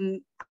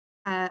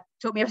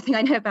taught me everything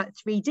I know about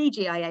 3D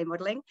GIA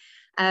modeling,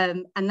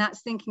 and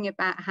that's thinking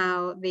about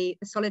how the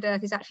solid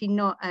earth is actually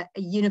not a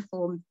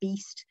uniform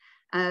beast.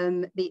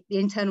 The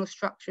internal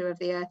structure of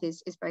the earth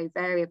is very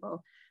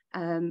variable,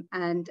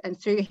 and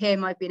through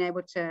him I've been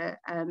able to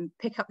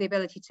pick up the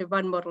ability to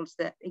run models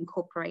that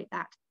incorporate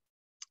that.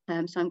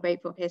 So I'm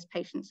grateful for his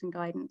patience and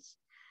guidance.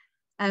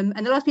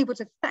 And the last people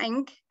to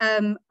thank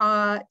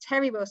are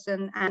Terry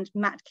Wilson and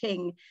Matt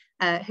King,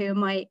 who are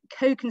my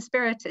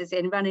co-conspirators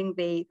in running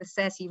the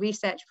CERSI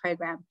research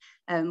program,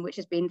 which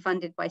has been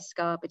funded by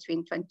SCAR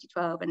between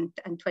 2012 and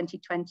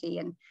 2020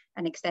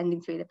 and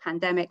extending through the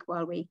pandemic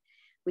while we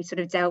sort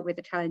of dealt with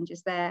the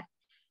challenges there.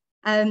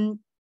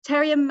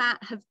 Terry and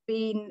Matt have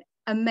been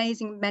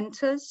amazing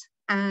mentors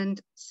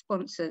and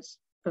sponsors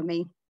for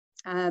me.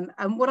 And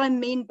what I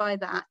mean by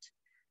that,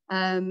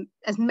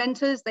 as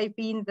mentors, they've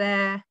been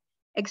there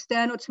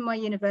external to my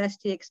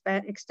university,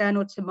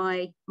 external to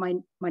my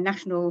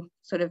national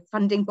sort of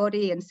funding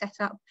body and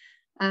setup,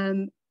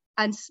 and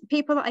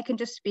people that I can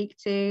just speak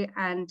to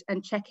and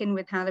check in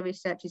with how the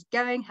research is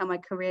going, how my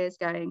career is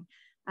going,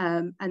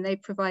 and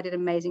they've provided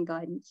amazing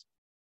guidance.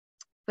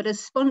 But as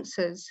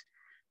sponsors,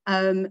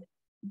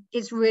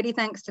 it's really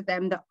thanks to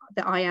them that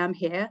I am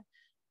here.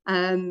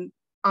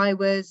 I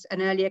was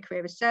an earlier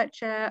career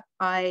researcher.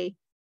 I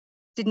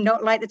did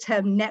not like the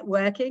term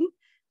networking.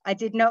 I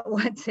did not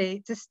want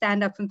to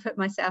stand up and put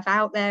myself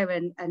out there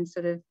and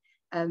sort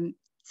of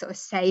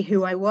say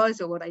who I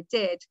was or what I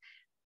did.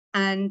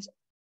 And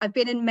I've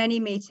been in many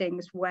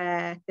meetings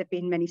where there've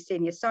been many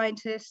senior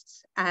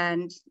scientists,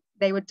 and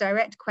they would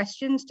direct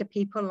questions to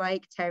people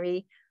like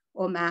Terry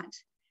or Matt,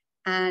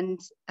 and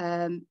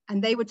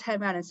they would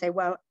turn around and say,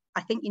 well,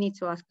 I think you need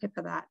to ask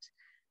Pippa that.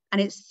 And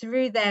it's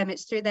through them,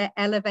 it's through their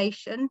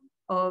elevation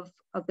of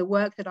the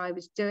work that I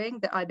was doing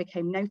that I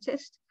became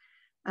noticed.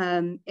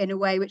 In a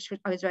way which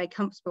I was very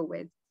comfortable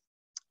with,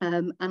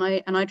 and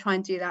I try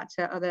and do that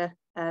to other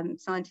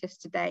scientists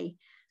today.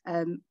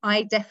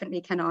 I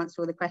definitely can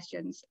answer all the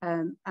questions,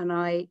 and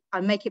I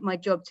make it my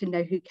job to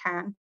know who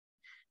can,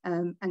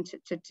 and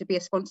to be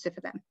a sponsor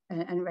for them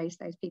and raise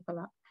those people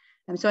up.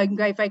 So I'm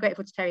very, very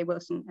grateful to Terry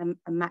Wilson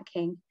and Matt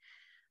King.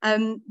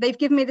 They've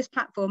given me this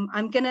platform.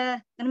 I'm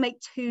gonna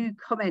make two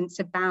comments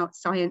about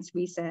science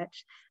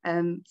research,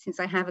 since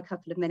I have a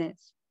couple of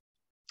minutes.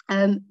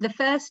 The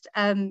first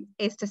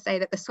is to say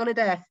that the solid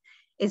earth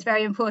is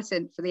very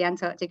important for the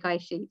Antarctic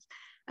ice sheet.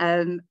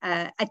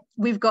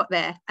 We've got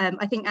there.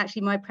 I think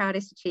actually my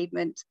proudest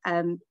achievement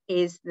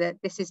is that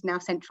this is now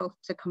central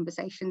to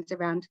conversations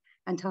around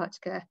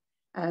Antarctica.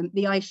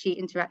 The ice sheet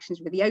interactions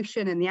with the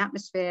ocean and the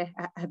atmosphere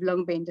have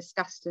long been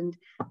discussed, and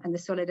the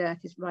solid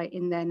earth is right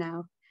in there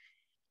now.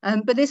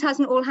 But this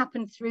hasn't all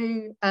happened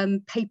through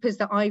papers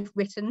that I've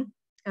written.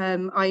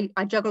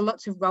 I juggle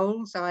lots of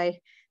roles.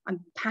 I'm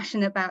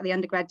passionate about the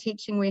undergrad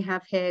teaching we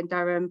have here in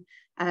Durham.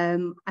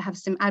 I have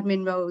some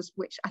admin roles,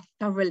 which I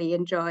thoroughly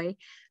enjoy,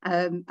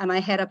 and I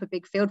head up a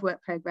big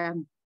fieldwork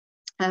program.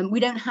 We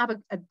don't have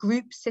a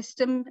group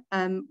system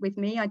with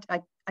me. I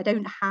I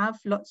don't have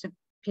lots of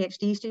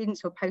PhD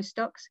students or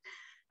postdocs.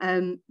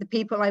 The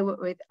people I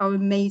work with are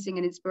amazing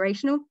and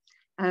inspirational,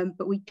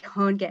 but we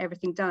can't get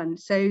everything done.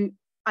 So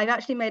I've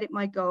actually made it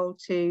my goal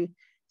to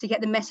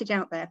get the message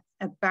out there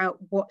about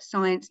what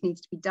science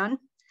needs to be done,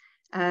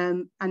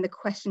 and the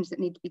questions that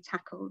need to be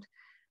tackled.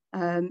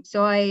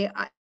 So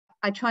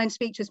I try and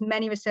speak to as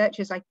many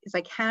researchers as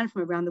I can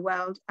from around the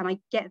world, and I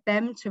get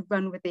them to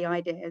run with the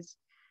ideas.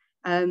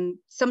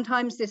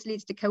 Sometimes this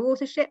leads to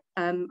co-authorship.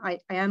 I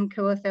am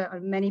co-author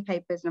on many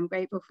papers, and I'm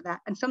grateful for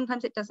that. And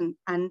sometimes it doesn't.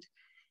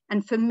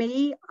 And for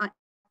me,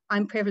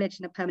 I'm privileged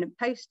in a permanent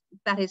post.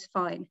 That is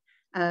fine.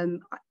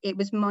 It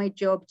was my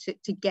job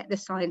to get the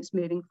science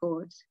moving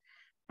forwards.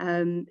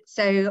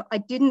 So I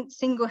didn't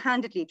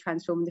single-handedly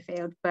transform the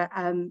field, but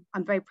I'm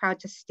very proud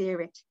to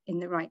steer it in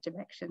the right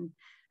direction.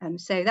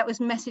 So that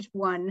was message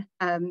one.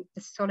 The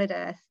solid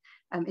earth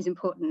is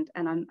important,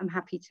 and I'm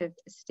happy to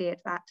steer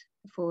that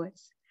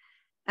forwards.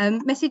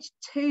 Message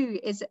two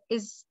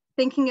is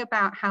thinking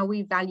about how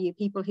we value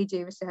people who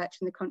do research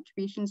and the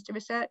contributions to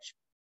research.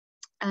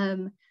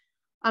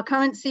 Our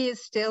currency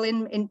is still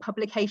in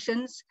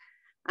publications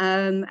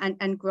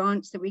and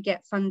grants that we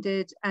get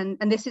funded,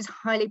 and this is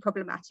highly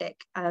problematic.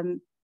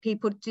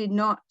 People do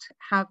not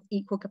have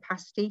equal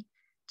capacity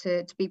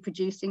to be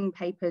producing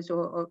papers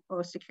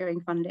or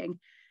securing funding,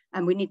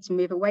 and we need to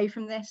move away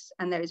from this,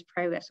 and there is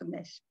progress on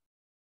this.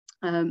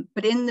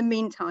 But in the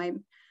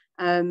meantime,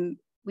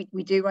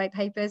 we do write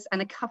papers,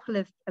 and a couple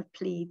of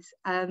pleads.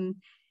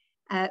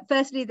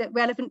 Firstly, that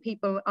relevant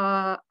people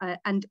are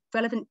and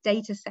relevant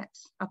data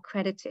sets are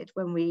credited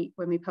when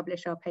we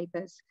publish our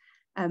papers.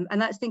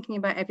 And that's thinking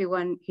about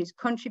everyone who's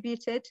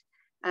contributed,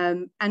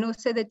 and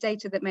also the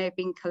data that may have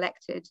been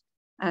collected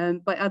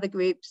by other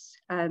groups,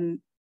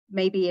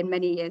 maybe in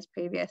many years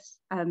previous.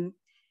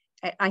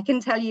 I can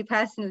tell you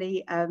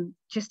personally,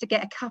 just to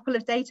get a couple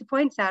of data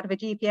points out of a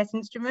GPS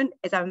instrument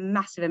is a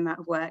massive amount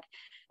of work.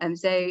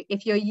 So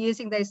if you're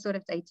using those sort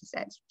of data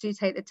sets, do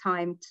take the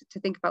time to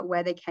think about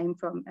where they came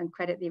from and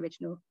credit the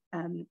original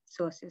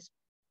sources.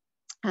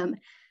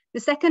 The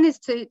second is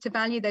to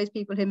value those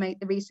people who make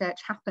the research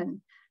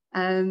happen.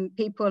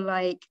 People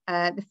like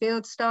the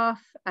field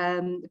staff,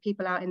 the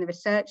people out in the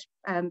research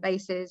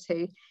bases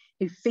who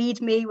feed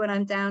me when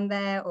I'm down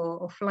there,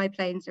 or fly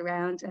planes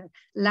around,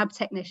 lab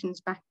technicians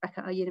back at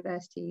our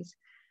universities.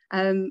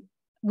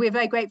 We're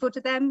very grateful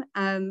to them,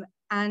 and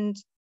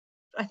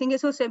I think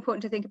it's also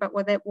important to think about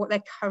what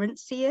their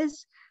currency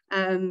is.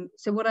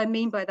 So what I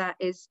mean by that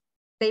is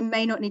they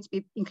may not need to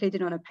be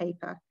included on a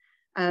paper,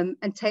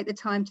 and take the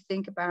time to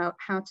think about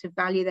how to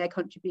value their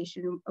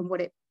contribution and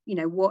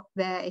what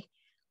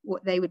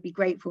they would be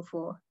grateful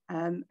for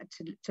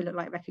to look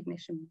like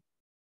recognition.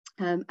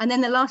 And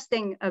then the last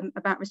thing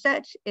about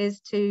research is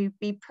to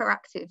be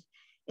proactive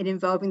in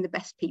involving the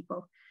best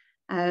people.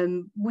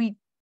 We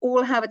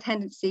all have a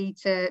tendency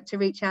to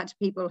reach out to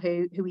people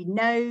who we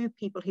know,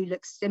 people who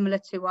look similar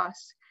to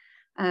us.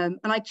 And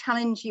I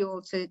challenge you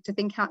all to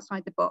think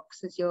outside the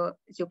box as you're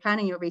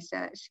planning your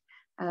research,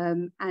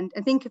 and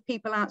think of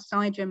people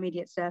outside your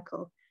immediate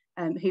circle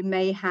who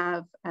may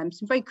have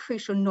some very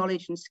crucial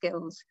knowledge and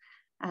skills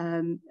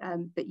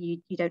that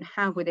you don't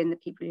have within the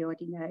people you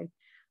already know.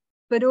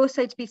 But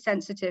also to be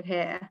sensitive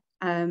here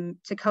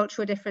to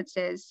cultural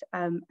differences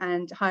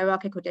and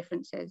hierarchical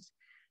differences.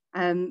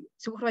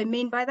 So what do I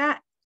mean by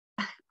that?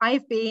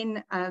 I've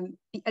been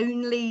the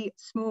only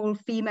small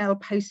female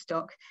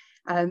postdoc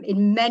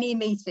in many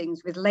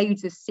meetings with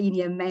loads of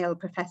senior male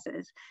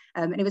professors,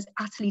 and it was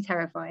utterly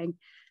terrifying.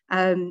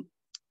 The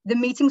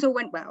meetings all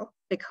went well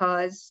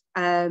because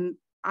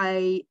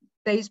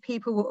those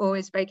people were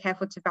always very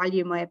careful to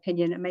value my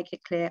opinion and make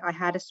it clear I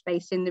had a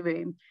space in the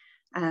room,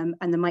 and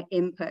that my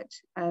input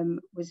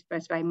was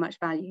very much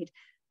valued.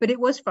 But it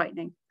was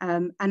frightening.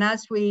 And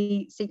as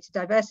we seek to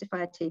diversify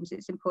our teams,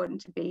 it's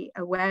important to be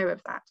aware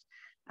of that,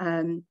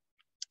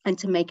 and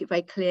to make it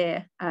very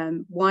clear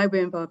why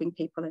we're involving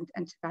people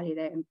and to value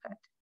their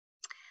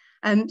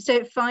input.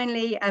 So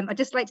finally, I'd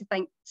just like to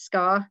thank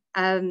SCAR.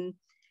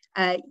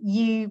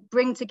 You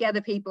bring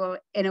together people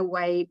in a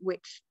way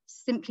which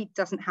simply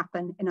doesn't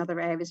happen in other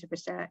areas of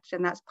research,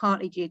 and that's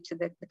partly due to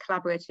the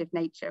collaborative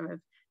nature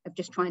of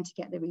just trying to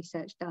get the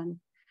research done.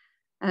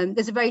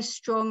 There's a very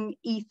strong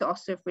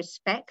ethos of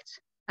respect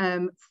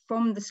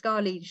from the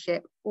SCAR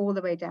leadership all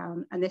the way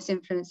down, and this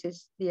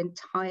influences the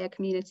entire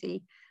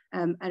community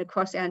and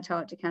across the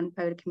Antarctic and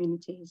polar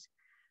communities.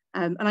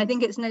 And I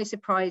think it's no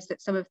surprise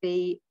that some of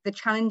the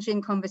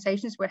challenging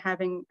conversations we're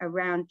having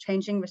around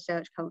changing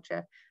research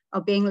culture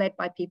are being led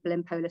by people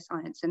in polar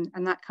science,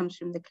 and that comes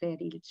from the clear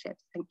leadership.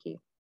 Thank you.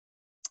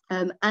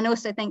 And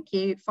also thank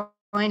you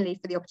finally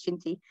for the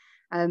opportunity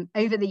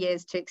over the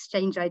years to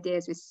exchange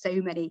ideas with so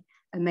many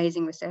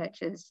amazing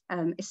researchers,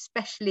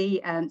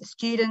 especially the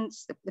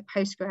students, the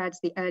postgrads,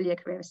 the earlier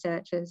career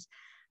researchers.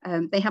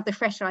 They have the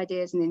fresh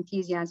ideas and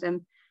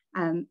enthusiasm,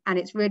 and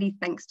it's really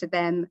thanks to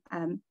them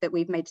that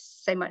we've made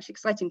so much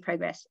exciting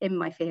progress in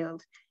my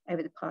field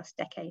over the past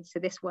decade. So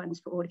this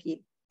one's for all of you.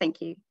 Thank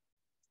you.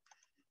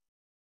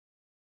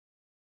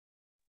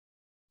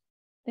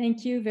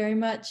 Thank you very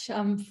much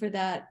for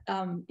that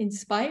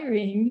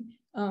inspiring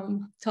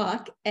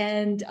talk,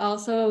 and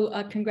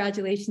also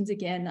congratulations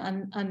again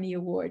on the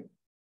award.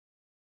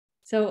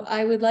 So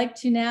I would like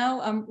to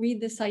now read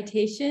the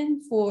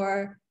citation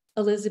for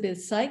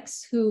Elizabeth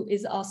Sykes, who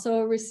is also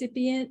a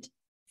recipient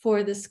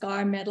for the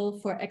SCAR Medal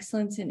for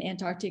Excellence in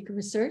Antarctic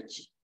Research.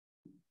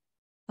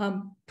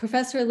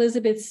 Professor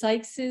Elizabeth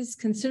Sykes's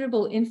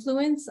considerable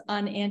influence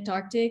on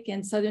Antarctic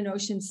and Southern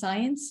Ocean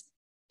science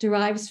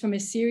derives from a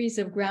series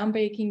of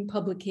groundbreaking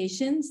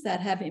publications that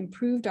have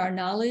improved our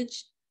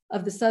knowledge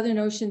of the Southern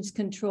Ocean's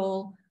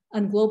control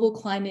on global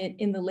climate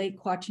in the late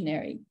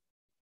Quaternary.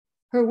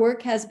 Her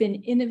work has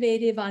been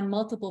innovative on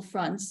multiple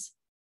fronts,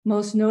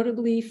 most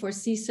notably for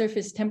sea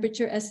surface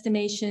temperature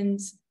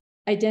estimations,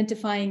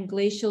 identifying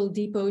glacial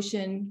deep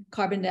ocean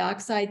carbon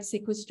dioxide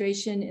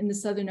sequestration in the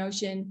Southern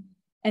Ocean,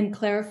 and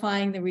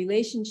clarifying the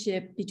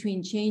relationship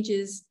between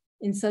changes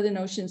in Southern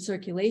Ocean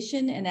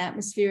circulation and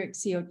atmospheric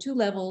CO2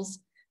 levels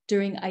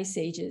during ice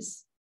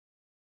ages.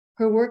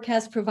 Her work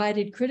has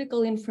provided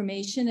critical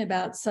information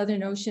about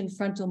Southern Ocean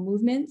frontal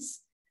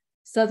movements,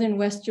 southern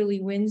westerly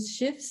winds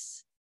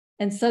shifts,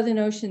 and Southern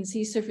Ocean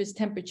sea surface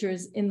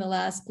temperatures in the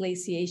last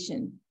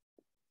glaciation,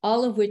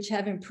 all of which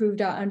have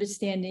improved our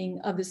understanding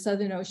of the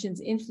Southern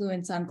Ocean's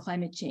influence on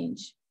climate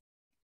change.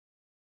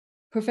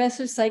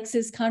 Professor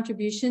Sykes's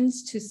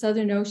contributions to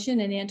Southern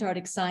Ocean and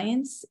Antarctic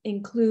science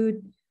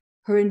include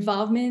her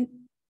involvement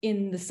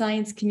in the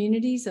science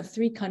communities of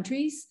 3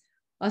 countries,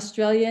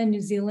 Australia,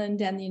 New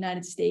Zealand, and the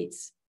United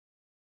States.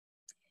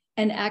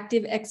 An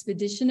active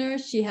expeditioner,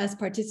 she has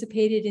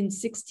participated in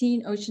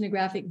 16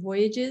 oceanographic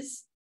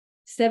voyages,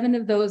 7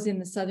 of those in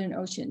the Southern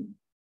Ocean.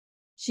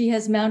 She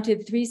has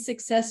mounted 3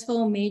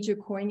 successful major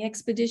coring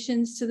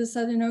expeditions to the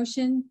Southern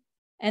Ocean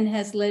and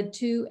has led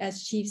 2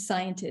 as chief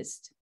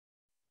scientist.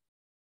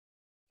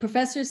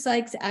 Professor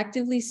Sykes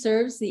actively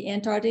serves the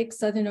Antarctic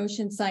Southern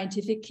Ocean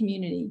scientific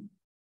community.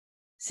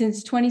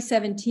 Since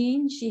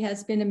 2017, she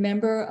has been a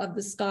member of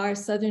the SCAR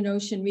Southern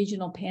Ocean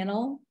Regional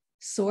Panel,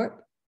 SORP,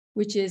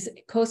 which is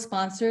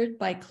co-sponsored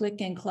by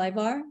CLIC and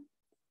CLIVAR.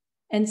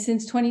 And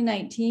since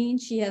 2019,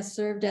 she has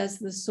served as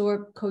the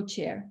SORP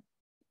co-chair.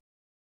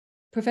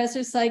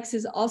 Professor Sykes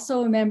is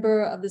also a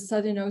member of the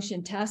Southern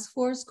Ocean Task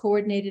Force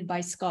coordinated by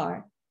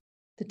SCAR.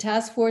 The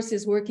task force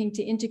is working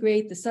to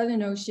integrate the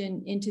Southern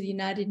Ocean into the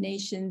United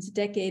Nations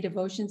Decade of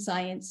Ocean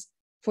Science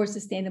for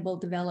Sustainable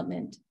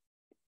Development.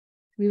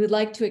 We would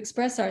like to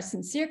express our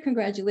sincere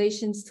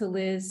congratulations to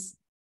Liz,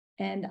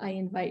 and I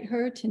invite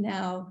her to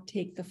now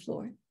take the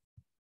floor.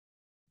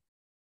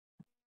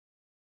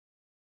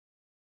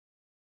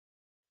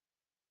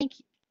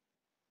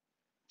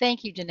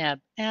 Thank you,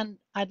 Deneb. And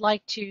I'd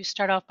like to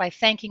start off by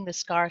thanking the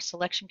SCAR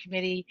Selection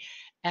Committee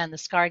and the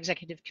SCAR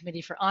Executive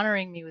Committee for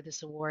honoring me with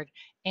this award,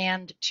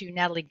 and to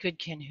Natalie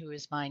Goodkin, who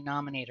is my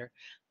nominator.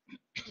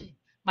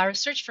 My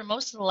research for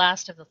most of the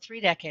last of the 3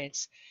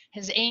 decades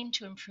has aimed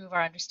to improve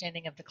our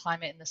understanding of the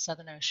climate in the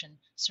Southern Ocean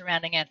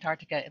surrounding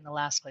Antarctica in the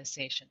last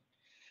glaciation.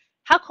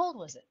 How cold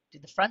was it?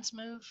 Did the fronts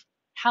move?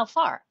 How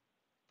far?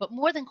 But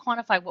more than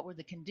quantify what were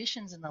the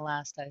conditions in the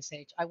last ice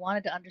age, I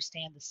wanted to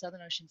understand the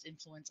Southern Ocean's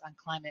influence on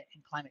climate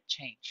and climate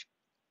change.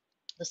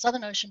 The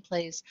Southern Ocean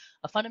plays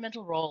a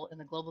fundamental role in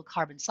the global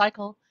carbon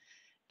cycle,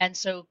 and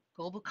so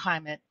global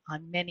climate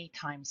on many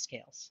time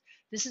scales.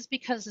 This is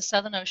because the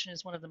Southern Ocean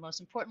is one of the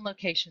most important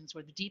locations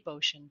where the deep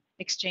ocean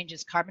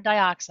exchanges carbon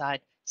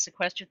dioxide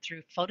sequestered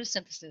through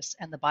photosynthesis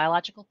and the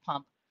biological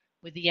pump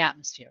with the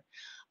atmosphere.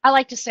 I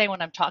like to say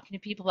when I'm talking to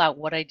people about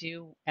what I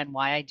do and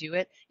why I do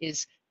it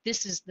is the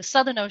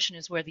Southern Ocean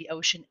is where the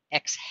ocean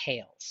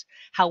exhales.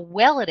 How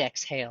well it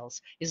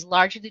exhales is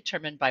largely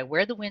determined by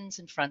where the winds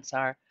and fronts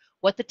are,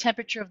 what the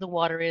temperature of the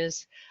water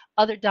is,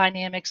 other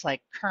dynamics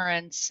like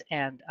currents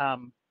and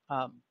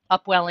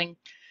upwelling.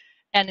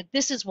 And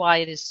this is why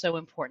it is so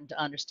important to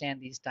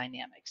understand these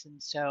dynamics.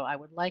 And so I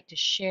would like to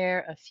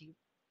share a few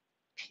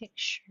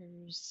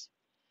pictures.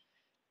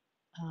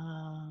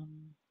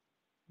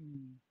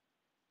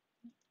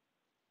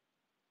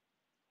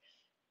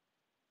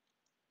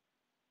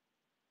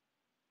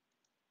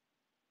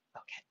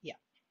 Okay, yeah.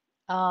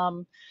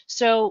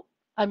 So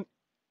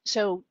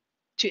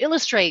to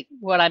illustrate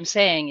what I'm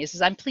saying is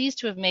I'm pleased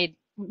to have made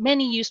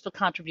many useful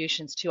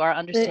contributions to our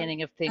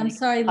understanding of things. I'm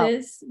sorry,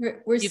 Liz.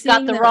 You've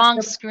got the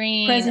wrong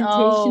screen.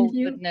 Oh,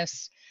 view.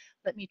 Goodness.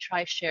 Let me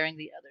try sharing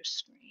the other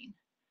screen.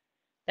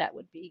 That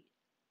would be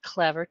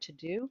clever to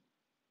do.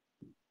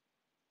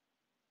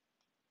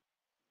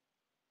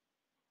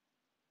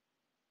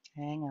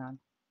 Hang on.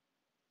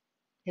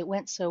 It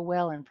went so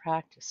well in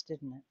practice,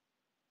 didn't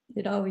it?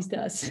 It always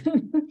does.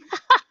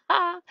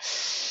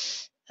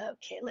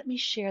 Okay, let me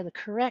share the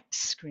correct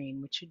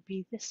screen, which would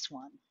be this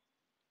one.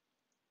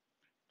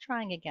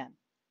 Trying again.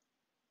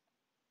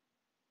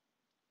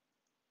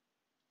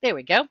 There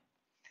we go.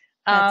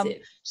 That's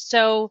it.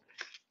 So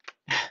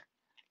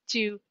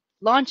to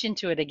launch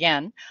into it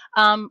again,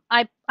 I'm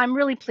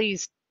really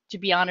pleased to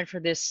be honored for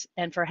this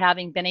and for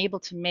having been able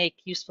to make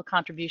useful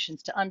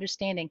contributions to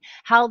understanding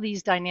how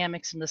these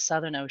dynamics in the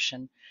Southern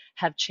Ocean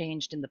have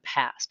changed in the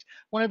past.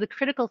 One of the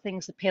critical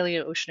things the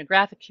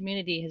paleoceanographic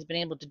community has been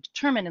able to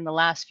determine in the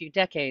last few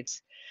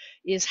decades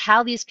is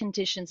how these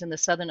conditions in the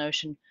Southern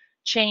Ocean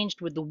changed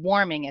with the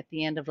warming at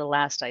the end of the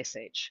last ice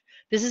age.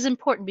 This is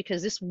important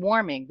because this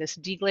warming, this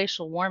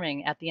deglacial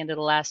warming at the end of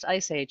the last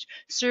ice age,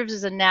 serves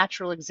as a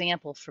natural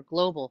example for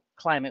global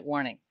climate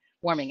warming.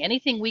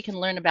 Anything we can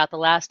learn about the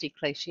last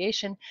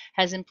deglaciation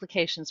has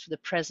implications for the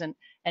present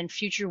and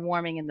future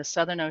warming in the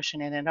Southern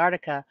Ocean and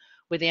Antarctica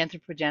with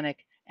anthropogenic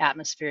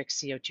atmospheric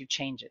CO2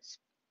 changes.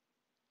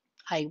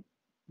 I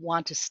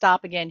want to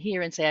stop again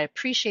here and say I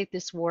appreciate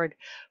this award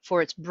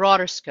for its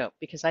broader scope,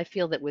 because I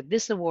feel that with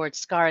this award,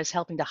 SCAR is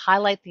helping to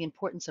highlight the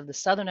importance of the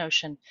Southern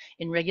Ocean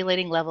in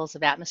regulating levels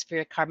of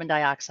atmospheric carbon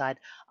dioxide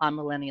on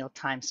millennial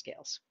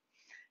timescales.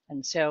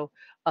 And so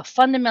a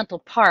fundamental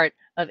part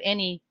of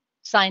any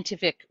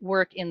scientific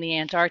work in the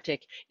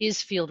Antarctic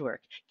is field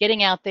work,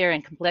 getting out there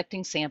and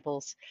collecting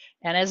samples.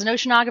 And as an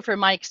oceanographer,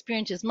 my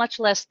experience is much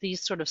less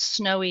these sort of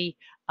snowy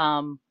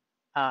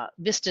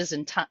vistas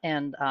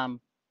and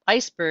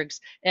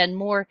icebergs and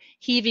more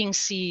heaving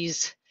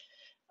seas.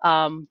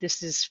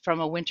 This is from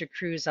a winter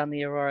cruise on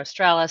the Aurora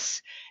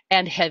Australis,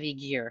 and heavy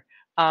gear.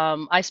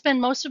 I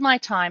spend most of my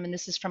time, and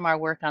this is from our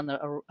work on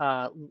the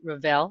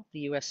Ravel,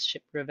 the US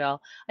ship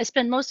Ravel, I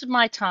spend most of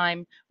my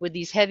time with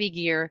these heavy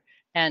gear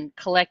and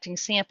collecting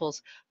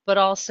samples, but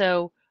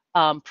also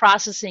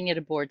processing it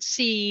aboard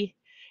sea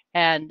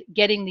and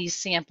getting these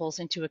samples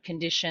into a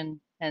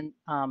condition and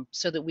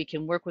so that we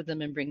can work with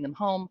them and bring them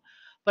home.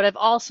 But I've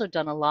also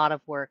done a lot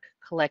of work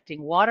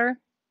collecting water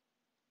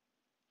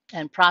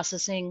and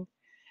processing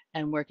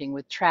and working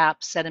with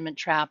traps, sediment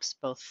traps,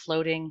 both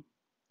floating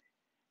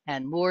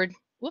and moored.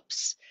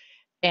 Whoops.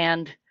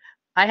 And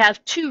I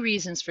have two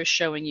reasons for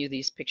showing you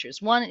these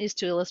pictures. One is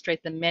to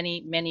illustrate the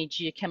many, many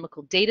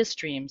geochemical data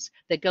streams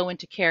that go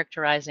into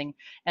characterizing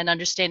and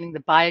understanding the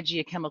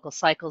biogeochemical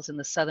cycles in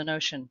the Southern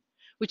Ocean,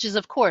 which is,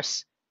 of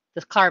course,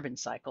 the carbon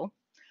cycle,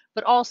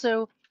 but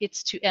also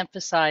it's to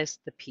emphasize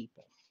the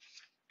people.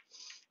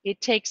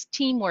 It takes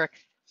teamwork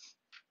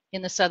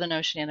in the Southern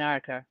Ocean and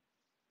Antarctica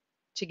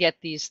to get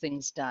these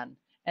things done.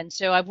 And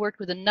so I've worked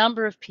with a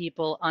number of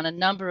people on a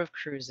number of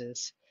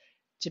cruises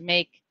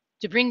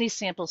to bring these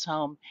samples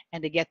home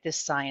and to get this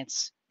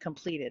science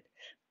completed.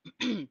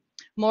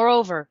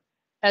 Moreover,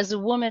 as a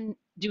woman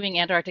doing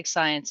Antarctic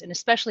science, and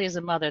especially as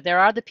a mother, there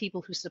are the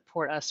people who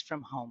support us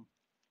from home.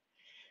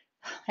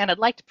 And I'd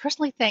like to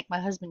personally thank my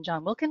husband,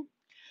 John Wilkin,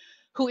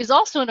 who is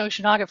also an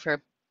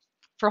oceanographer,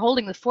 for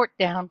holding the fort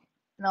down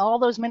in all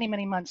those many,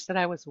 many months that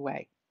I was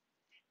away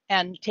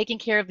and taking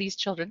care of these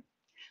children,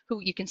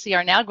 who you can see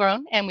are now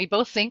grown. And we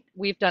both think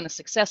we've done a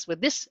success with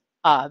this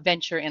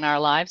venture in our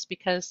lives,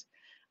 because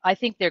I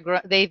think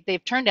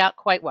they've turned out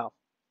quite well.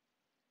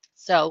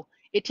 So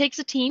it takes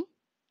a team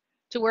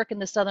to work in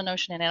the Southern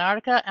Ocean and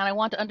Antarctica, and I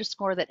want to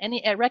underscore that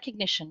any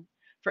recognition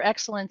for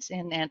excellence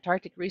in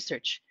Antarctic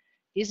research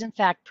is in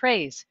fact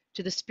praise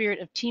to the spirit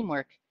of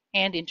teamwork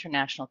and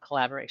international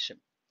collaboration.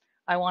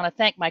 I want to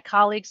thank my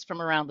colleagues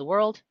from around the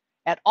world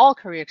at all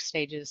career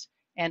stages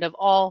and of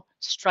all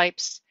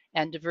stripes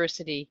and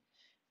diversity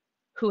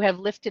who have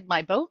lifted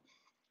my boat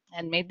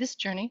and made this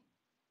journey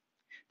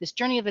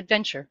of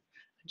adventure,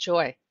 a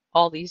joy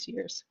all these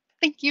years.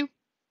 Thank you.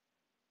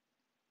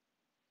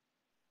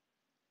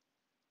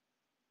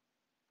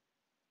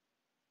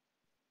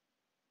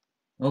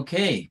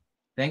 Okay,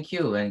 thank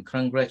you, and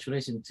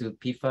congratulations to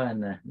Pifa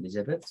and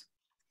Elizabeth.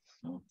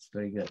 Oh, it's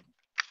very good.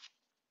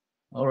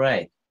 All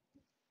right.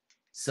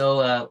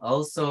 So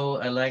also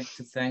I'd like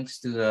to thanks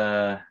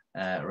to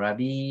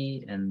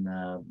Ravi and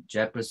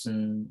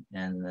Jefferson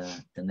and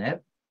Deneb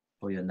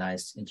for your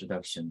nice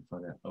introduction for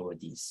the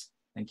awardees.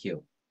 Thank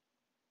you.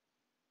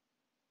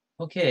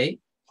 Okay,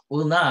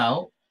 well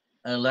now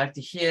I'd like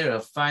to hear a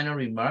final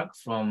remark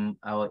from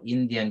our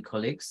Indian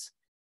colleagues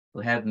who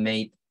have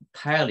made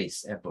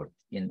tireless effort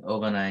in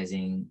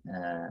organizing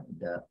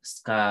the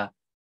SCAR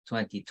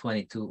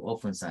 2022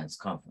 Open Science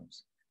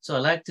Conference. So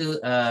I'd like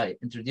to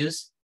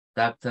introduce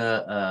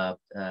Dr.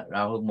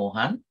 Rahul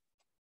Mohan.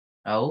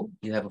 Rahul,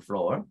 you have a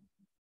floor.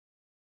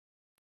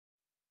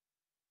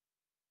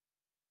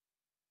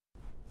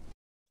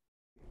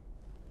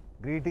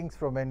 Greetings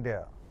from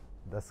India.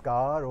 The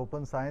SCAR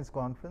Open Science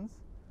Conference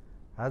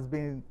has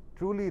been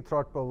truly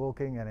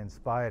thought-provoking and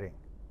inspiring,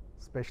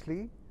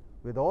 especially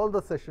with all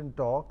the session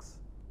talks,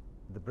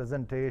 the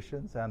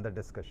presentations and the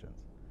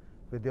discussions.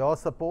 With your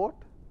support,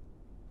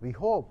 we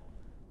hope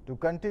to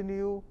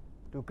continue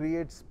to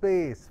create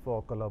space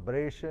for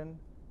collaboration,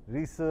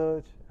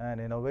 research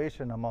and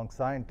innovation among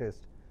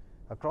scientists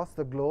across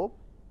the globe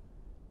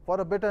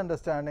for a better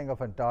understanding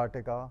of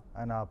Antarctica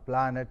and our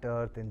planet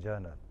Earth in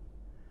general.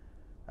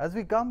 As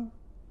we come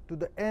to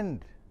the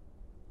end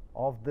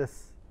of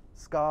this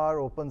SCAR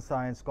Open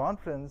Science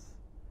Conference,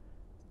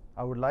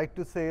 I would like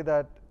to say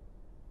that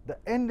the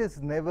end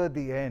is never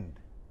the end.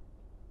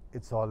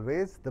 It's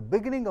always the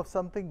beginning of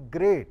something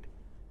great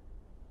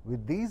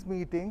With these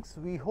meetings,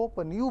 we hope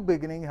a new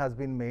beginning has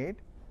been made,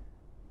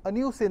 a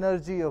new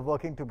synergy of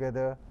working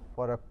together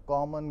for a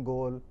common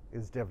goal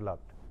is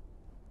developed.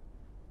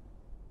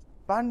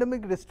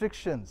 Pandemic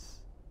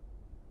restrictions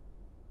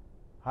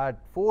had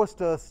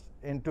forced us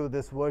into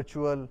this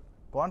virtual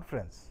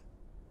conference.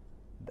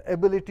 The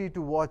ability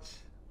to watch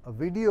a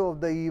video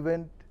of the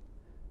event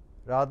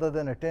rather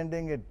than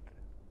attending it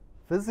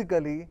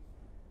physically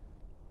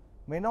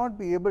may not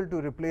be able to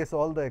replace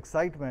all the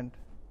excitement,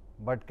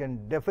 but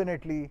can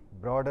definitely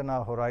broaden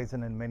our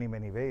horizon in many,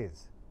 many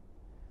ways.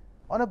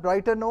 On a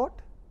brighter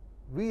note,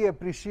 we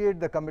appreciate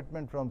the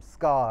commitment from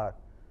SCAR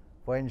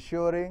for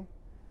ensuring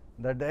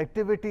that the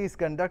activity is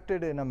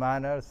conducted in a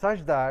manner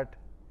such that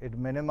it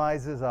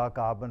minimizes our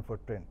carbon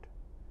footprint.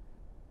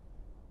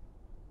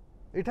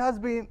 It has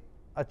been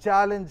a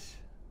challenge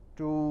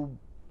to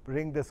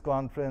bring this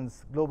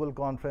conference, global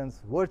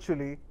conference,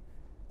 virtually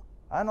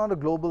and on a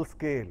global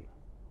scale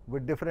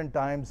with different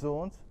time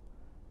zones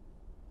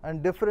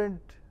and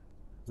different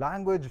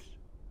language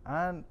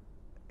and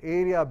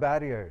area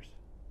barriers.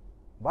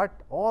 But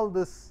all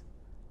this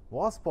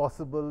was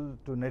possible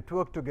to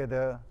network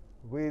together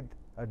with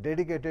a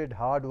dedicated,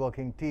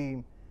 hard-working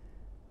team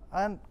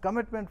and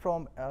commitment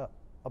from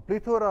a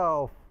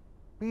plethora of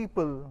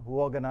people who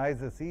organize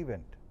this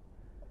event.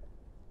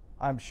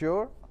 I'm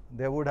sure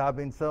there would have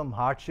been some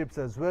hardships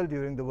as well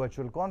during the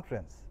virtual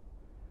conference.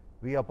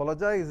 We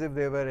apologize if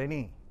there were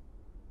any.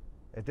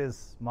 It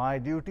is my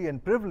duty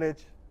and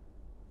privilege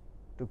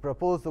to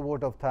propose the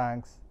vote of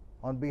thanks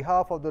on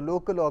behalf of the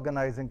local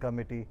organizing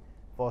committee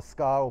for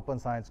SCAR Open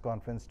Science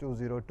Conference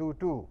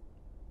 2022.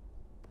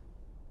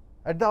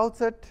 At the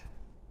outset,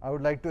 I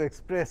would like to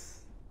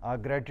express our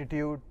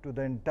gratitude to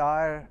the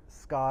entire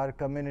SCAR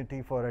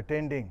community for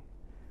attending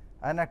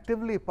and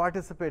actively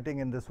participating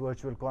in this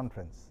virtual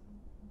conference.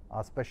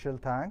 Our special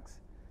thanks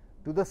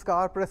to the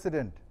SCAR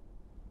President,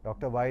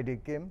 Dr. Y.D.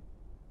 Kim,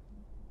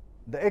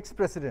 the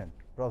ex-President,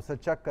 Professor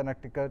Chuck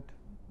Connecticut,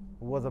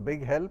 who was a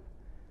big help,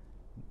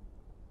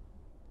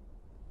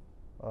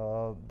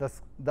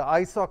 the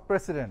ISOC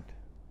President,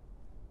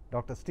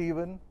 Dr.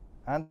 Stephen,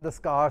 and the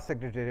SCAR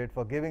Secretariat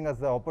for giving us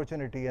the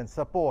opportunity and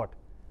support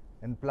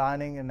in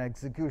planning and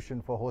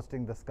execution for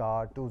hosting the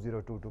SCAR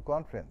 2022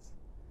 conference.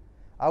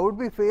 I would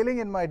be failing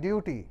in my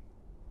duty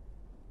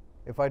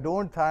if I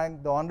don't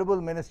thank the Honorable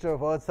Minister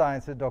of Earth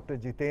Sciences, Dr.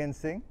 Jiten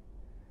Singh,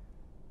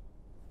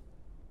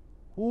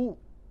 who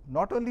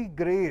not only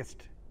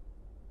graced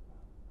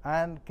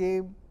and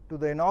came to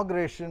the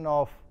inauguration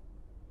of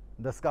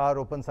the SCAR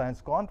Open Science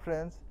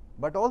Conference,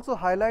 but also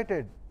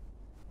highlighted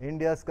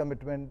India's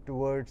commitment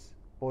towards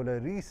polar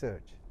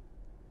research.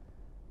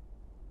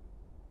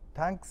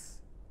 Thanks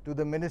to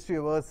the Ministry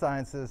of Earth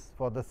Sciences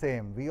for the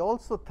same. We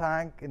also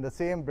thank in the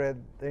same breath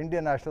the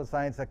Indian National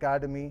Science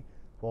Academy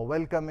for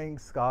welcoming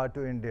SCAR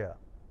to India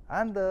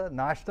and the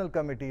National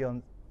Committee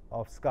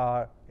of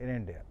SCAR in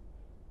India.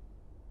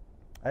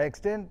 I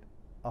extend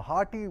a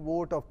hearty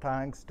vote of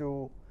thanks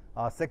to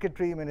our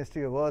Secretary,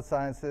 Ministry of Earth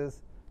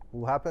Sciences,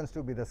 who happens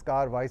to be the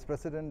SCAR Vice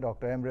President,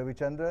 Dr. M.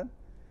 Ravichandran,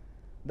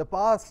 the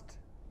past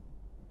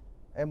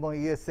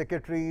MOES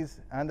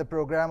secretaries and the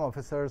program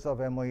officers of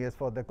MOES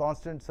for their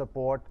constant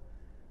support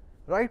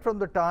right from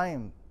the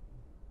time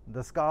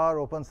the SCAR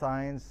Open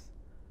Science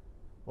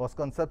was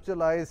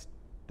conceptualized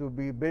to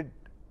be bid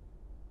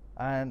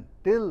and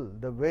till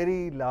the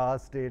very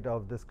last date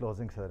of this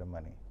closing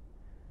ceremony.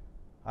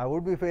 I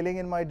would be failing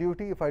in my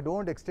duty if I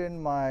don't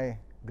extend my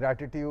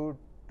gratitude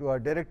to our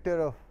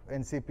Director of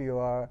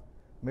NCPOR,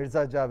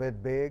 Mirza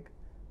Javed Beg,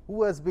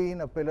 who has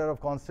been a pillar of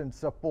constant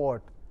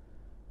support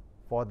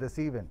for this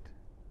event.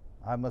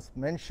 I must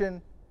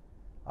mention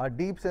our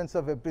deep sense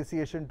of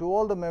appreciation to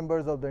all the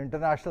members of the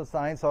International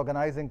Science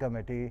Organizing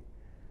Committee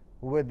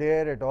who were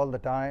there at all the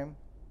time,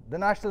 the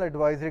National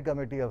Advisory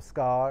Committee of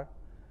SCAR,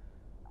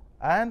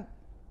 and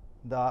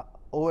the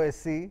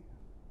OSC,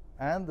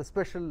 and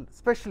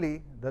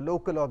especially the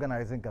local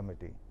organizing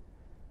committee.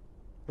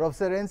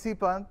 Professor N.C.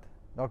 Pant,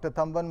 Dr.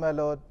 Thamban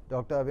Melod,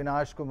 Dr.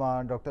 Avinash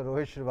Kumar, Dr.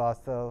 Rohit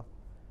Srivastav,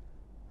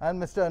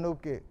 and Mr.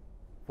 Anup K.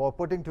 for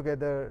putting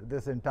together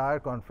this entire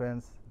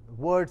conference.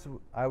 Words,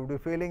 I would be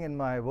failing in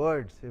my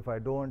words if I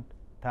don't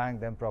thank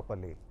them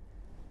properly.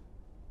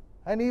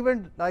 An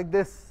event like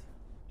this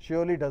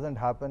surely doesn't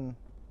happen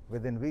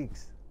within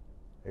weeks.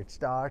 It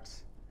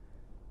starts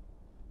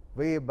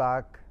way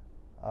back,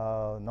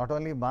 not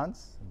only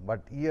months,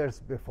 but years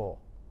before.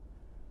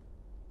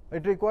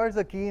 It requires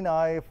a keen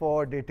eye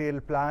for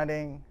detailed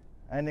planning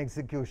and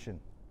execution,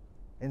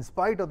 in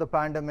spite of the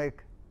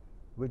pandemic,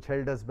 which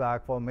held us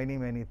back for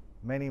many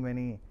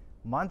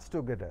months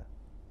together.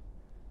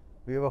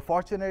 We were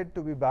fortunate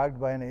to be backed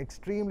by an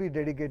extremely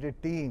dedicated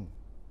team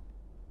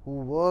who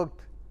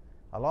worked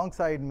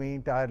alongside me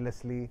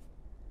tirelessly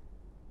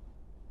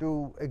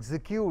to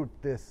execute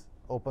this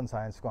Open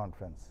Science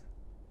Conference.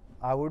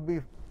 I would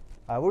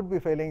be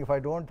failing if I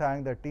don't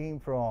thank the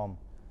team from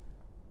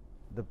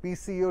the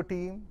PCO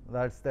team,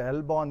 that's the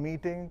Elborn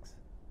meetings,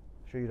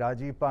 Shri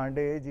Rajiv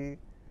Pandey ji,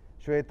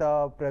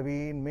 Shweta,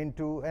 Praveen,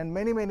 Mintu, and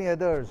many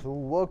others who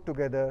worked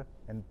together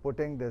in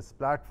putting this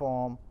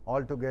platform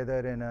all together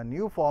in a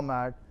new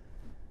format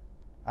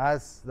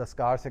as the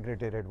SCAR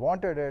Secretariat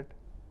wanted it,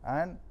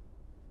 and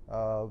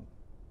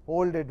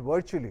hold it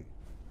virtually.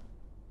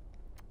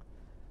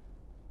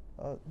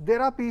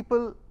 There are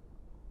people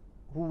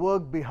who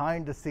work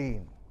behind the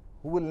scene,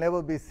 who will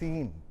never be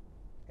seen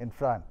in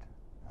front,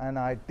 and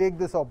I take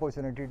this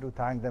opportunity to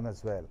thank them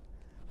as well.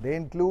 They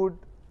include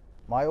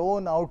my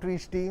own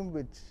outreach team,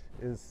 which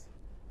is,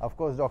 of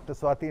course, Dr.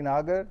 Swati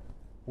Nagar,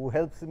 who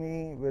helps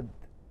me with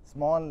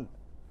small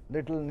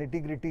little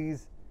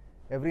nitty-gritties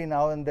every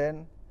now and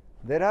then.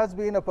 There has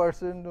been a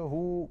person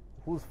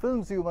whose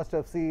films you must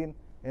have seen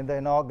in the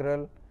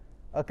inaugural,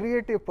 a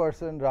creative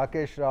person,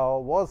 Rakesh Rao,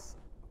 was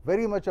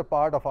very much a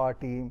part of our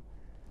team.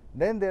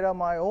 Then there are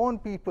my own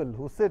people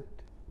who sit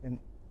in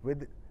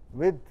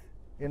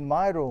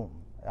my room,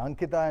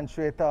 Ankita and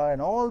Shweta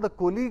and all the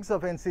colleagues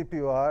of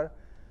NCPR,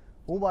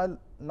 whom I'll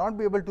not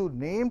be able to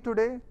name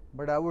today,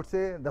 but I would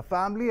say the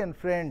family and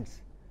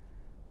friends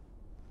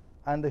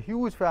and the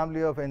huge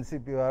family of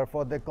NCPR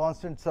for their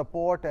constant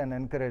support and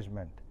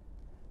encouragement.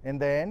 In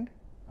the end,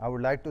 I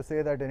would like to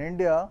say that in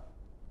India,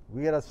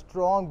 we are a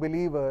strong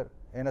believer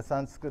in a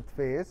Sanskrit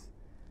phrase,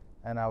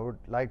 and I would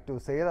like to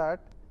say that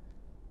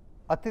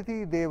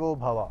Atithi Devo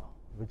Bhava,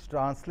 which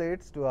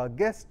translates to our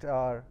guests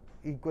are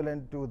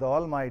equivalent to the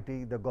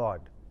Almighty, the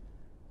God.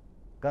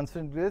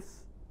 Considering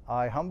this,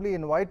 I humbly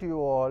invite you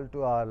all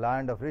to our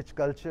land of rich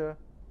culture,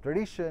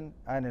 tradition,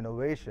 and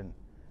innovation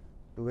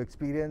to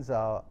experience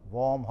our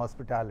warm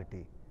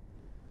hospitality.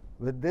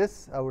 With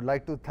this, I would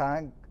like to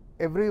thank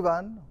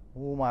everyone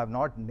whom I have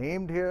not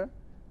named here,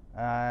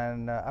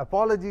 and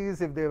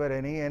apologies if there were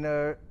any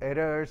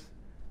errors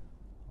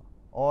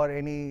or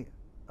any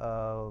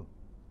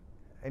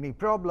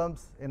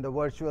problems in the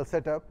virtual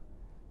setup.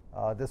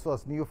 This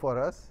was new for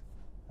us,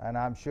 and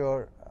I'm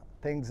sure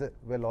things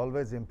will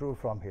always improve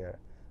from here.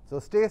 So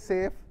stay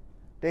safe,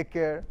 take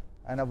care,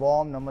 and a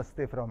warm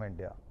namaste from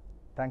India.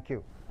 Thank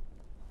you.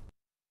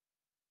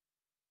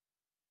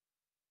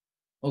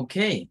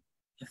 Okay,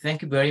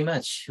 thank you very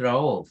much,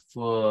 Raul,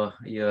 for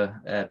your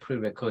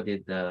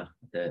pre-recorded the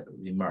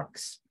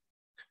remarks.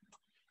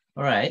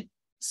 All right,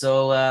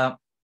 so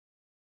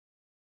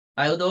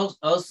I would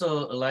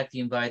also like to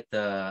invite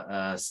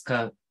the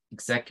SCAR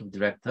Executive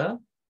Director,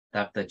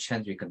 Dr.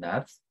 Chandrika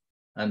Nath,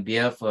 on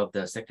behalf of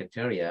the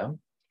Secretariat,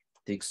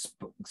 to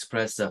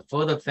express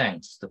further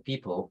thanks to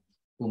people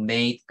who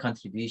made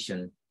contribution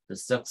to the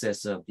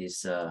success of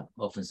this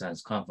Open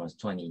Science Conference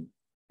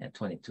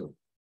 2022.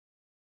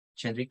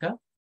 Chandrika?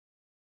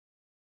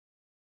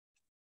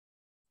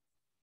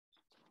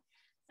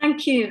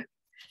 Thank you.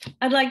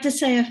 I'd like to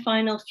say a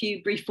final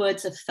few brief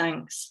words of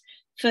thanks.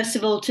 First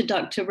of all, to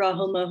Dr.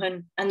 Rahul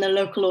Mohan and the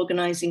local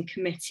organizing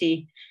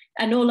committee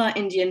and all our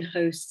Indian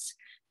hosts.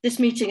 This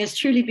meeting has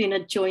truly been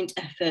a joint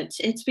effort.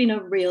 It's been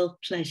a real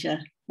pleasure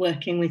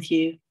working with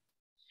you.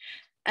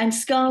 And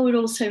SCAR would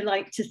also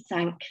like to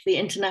thank the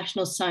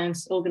International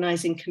Science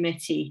Organizing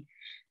Committee.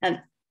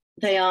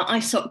 They are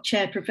ISOC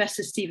Chair,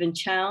 Professor Stephen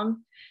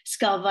Chown,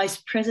 SCAR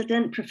Vice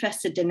President,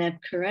 Professor Deneb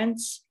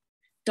Kurenz,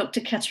 Dr.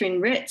 Catherine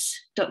Ritz,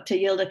 Dr.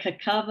 Yilda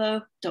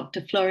Kakavo,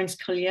 Dr. Florence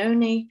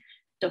Coglioni,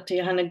 Dr.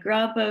 Johanna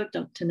Grabo,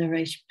 Dr.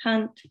 Naresh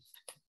Pant,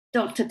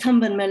 Dr.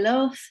 Tumban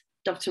Meloth,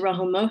 Dr.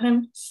 Rahul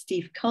Mohan,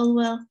 Steve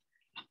Colwell,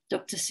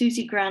 Dr.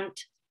 Susie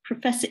Grant,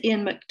 Professor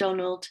Ian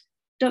MacDonald,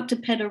 Dr.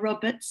 Pedro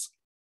Roberts,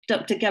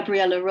 Dr.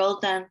 Gabriela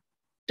Roldan,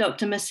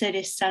 Dr.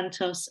 Mercedes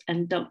Santos,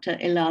 and Dr.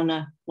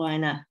 Ilana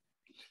Weiner.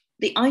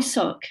 The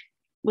ISOC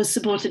was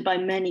supported by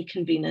many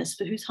conveners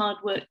for whose hard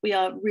work we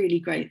are really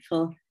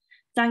grateful.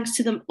 Thanks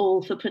to them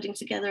all for putting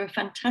together a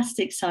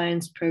fantastic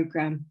science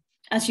program.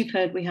 As you've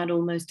heard, we had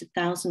almost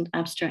 1,000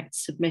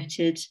 abstracts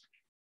submitted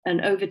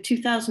and over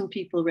 2,000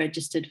 people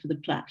registered for the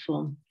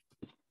platform.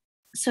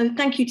 So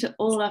thank you to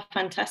all our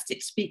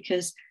fantastic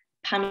speakers,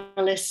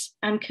 panelists,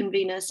 and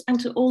conveners, and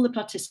to all the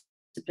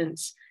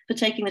participants for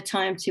taking the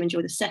time to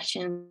enjoy the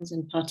sessions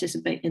and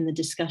participate in the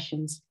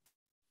discussions.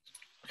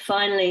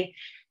 Finally,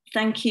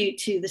 thank you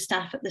to the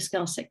staff at the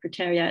SCAR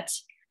Secretariat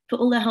for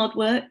all their hard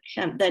work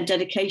and their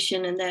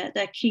dedication and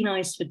their keen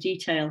eyes for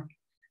detail.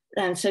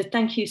 And so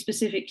thank you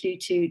specifically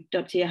to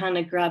Dr.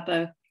 Johanna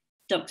Grabo,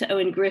 Dr.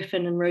 Owen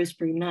Griffin, and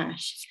Rosemary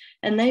Nash.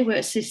 And they were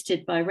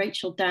assisted by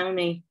Rachel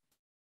Downey,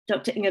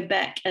 Dr. Inga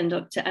Beck, and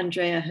Dr.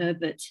 Andrea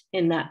Herbert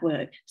in that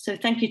work. So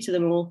thank you to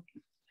them all.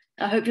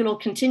 I hope you'll all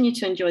continue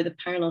to enjoy the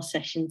parallel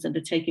sessions that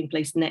are taking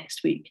place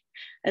next week,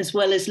 as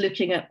well as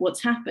looking at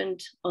what's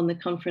happened on the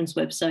conference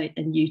website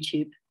and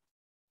YouTube.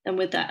 And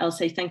with that, I'll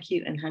say thank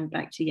you and hand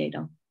back to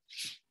Yedon.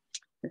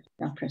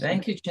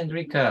 Thank you,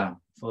 Chandrika,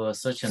 for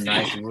such a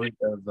nice word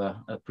of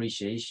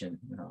appreciation.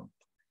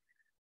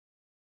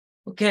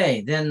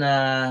 Okay,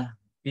 then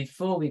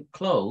before we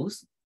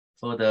close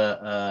for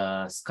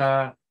the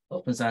SCAR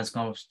Open Science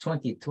Conference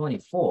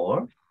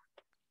 2024,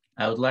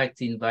 I would like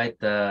to invite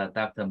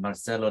Dr.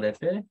 Marcelo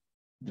Lepe,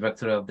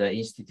 Director of the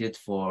Institute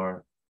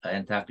for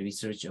Antarctic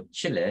Research of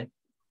Chile,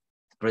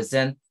 to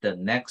present the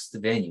next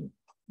venue.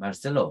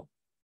 Marcelo,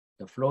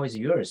 the floor is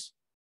yours.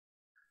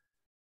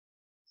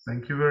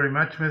 Thank you very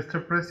much,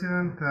 Mr.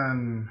 President,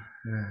 and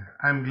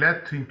I'm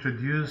glad to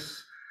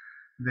introduce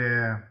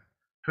the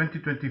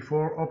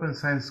 2024 Open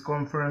Science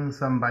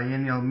Conference and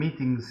Biennial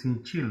Meetings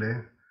in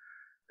Chile.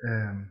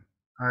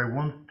 I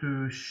want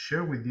to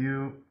share with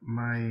you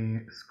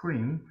my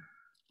screen,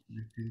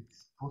 if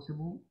it's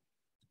possible.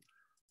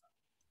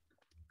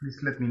 Please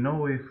let me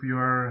know if you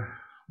are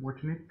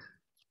watching it.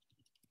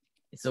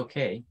 It's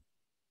okay.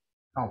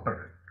 Oh,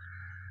 perfect.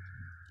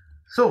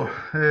 So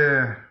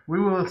we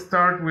will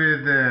start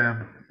with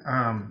a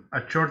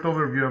short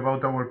overview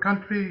about our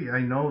country.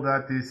 I know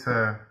that is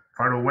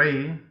far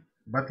away,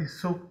 but it's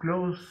so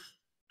close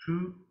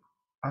to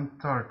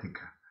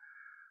Antarctica.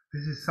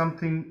 This is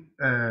something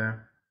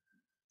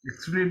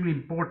extremely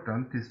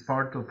important. It's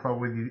part of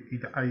our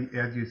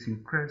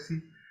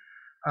idiosyncrasy.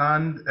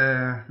 And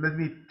let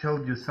me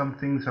tell you some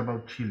things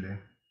about Chile.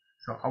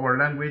 So our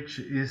language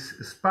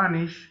is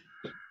Spanish.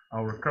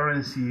 Our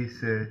currency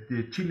is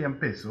the Chilean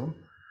peso.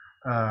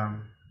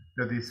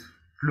 That is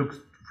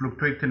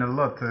fluctuating a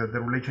lot,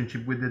 the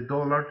relationship with the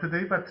dollar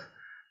today, but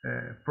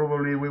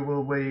probably we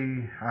will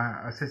be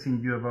assessing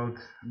you about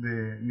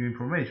the new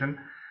information.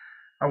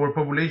 Our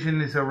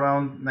population is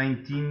around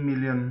 19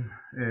 million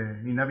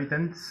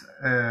inhabitants.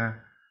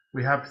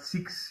 We have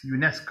 6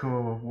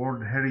 UNESCO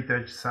World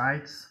Heritage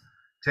Sites,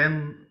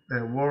 10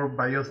 World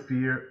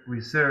Biosphere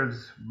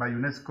Reserves by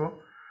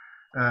UNESCO.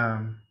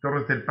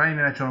 Torres del Paine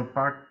National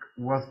Park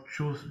was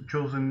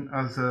chosen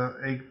as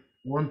a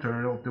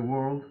wonder of the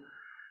world,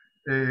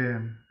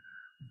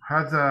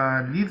 has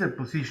a leader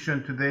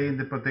position today in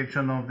the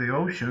protection of the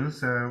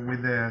oceans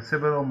with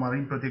several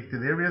marine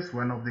protected areas,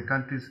 one of the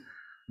countries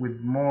with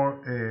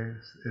more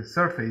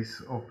surface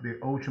of the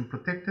ocean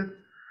protected,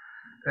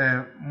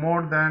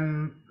 more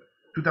than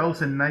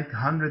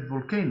 2,900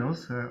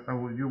 volcanoes.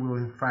 You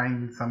will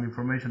find some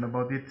information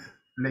about it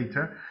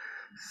later.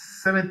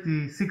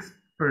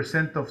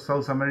 76% of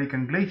South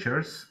American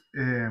glaciers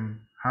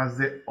has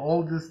the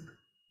oldest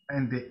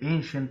and the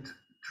ancient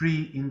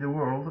tree in the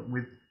world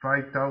with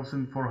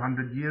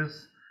 5,400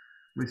 years,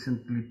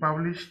 recently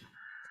published,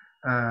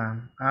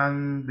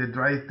 and the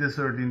driest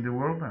desert in the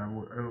world. I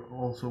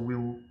also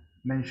will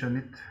mention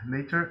it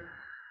later,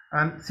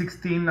 and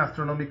 16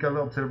 astronomical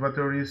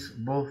observatories,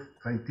 both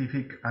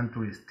scientific and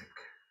touristic.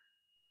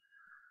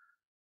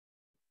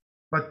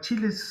 But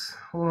Chile is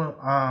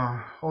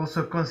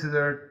also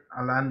considered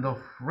a land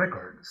of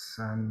records,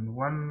 and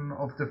one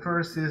of the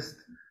first is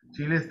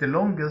Chile is the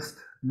longest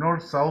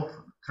north-south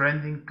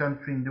trending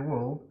country in the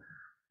world,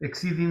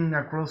 exceeding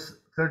across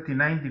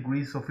 39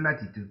 degrees of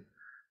latitude,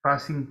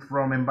 passing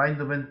from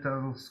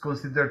environmentals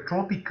considered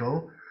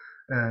tropical,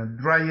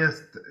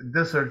 driest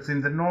deserts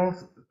in the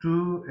north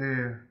to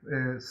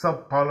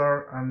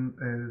subpolar and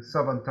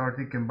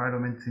subantarctic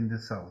environments in the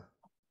south.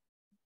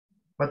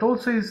 But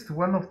also is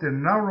one of the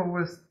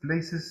narrowest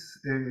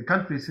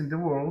countries in the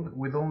world,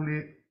 with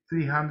only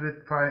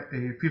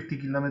 350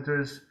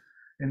 kilometers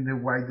in the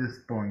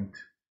widest point.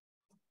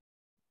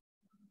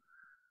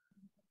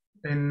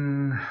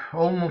 In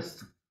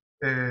almost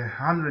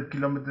 100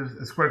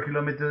 square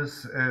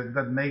kilometers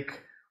that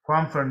make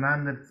Juan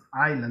Fernandez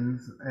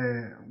Islands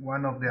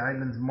one of the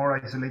islands more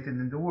isolated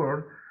in the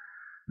world,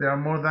 there are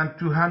more than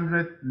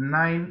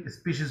 209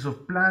 species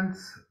of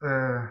plants,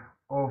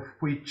 of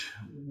which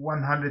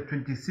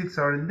 126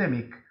 are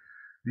endemic.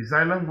 This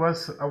island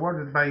was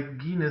awarded by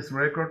Guinness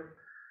Record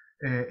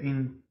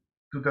in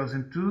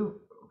 2002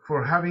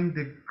 for having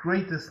the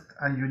greatest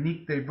and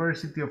unique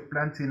diversity of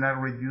plants in a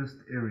reduced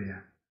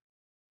area.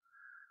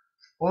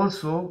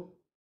 Also,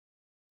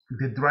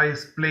 the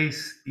driest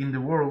place in the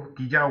world,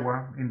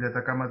 Quillagua, in the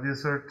Atacama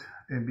Desert,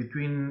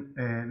 between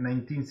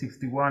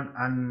 1961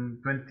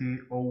 and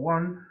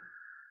 2001,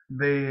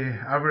 the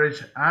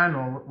average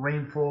annual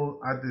rainfall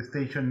at the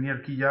station near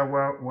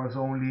Quillagua was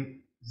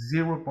only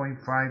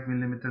 0.5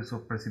 millimeters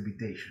of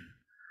precipitation.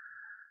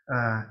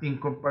 In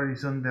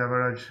comparison, the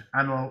average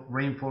annual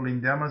rainfall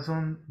in the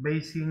Amazon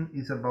basin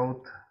is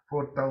about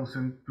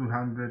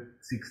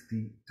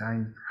 4,260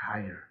 times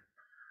higher.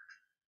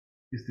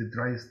 It's the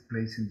driest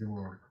place in the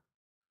world.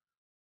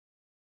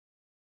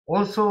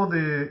 Also,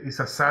 it's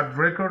a sad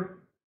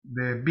record.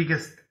 The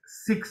biggest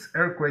 6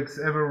 earthquakes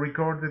ever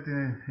recorded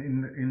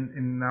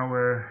in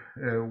our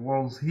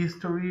world's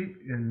history.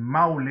 In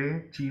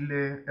Maule,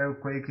 Chile,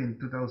 earthquake in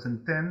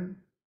 2010,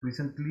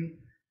 recently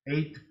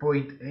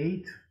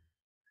 8.8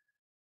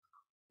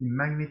 in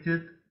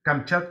magnitude.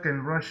 Kamchatka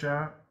in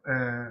Russia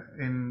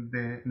in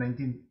the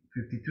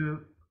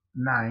 1952,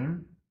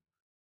 9.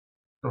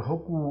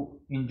 Tohoku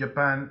in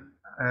Japan,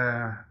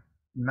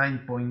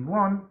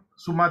 9.1.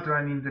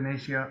 Sumatra in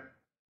Indonesia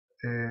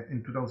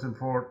in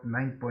 2004,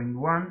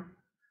 9.1.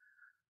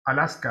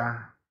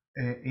 Alaska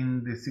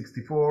in the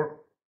 64,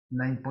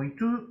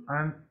 9.2.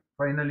 And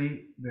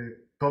finally, the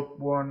top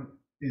one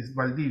is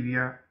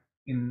Valdivia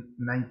in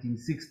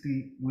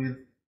 1960 with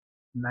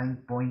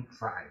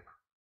 9.5.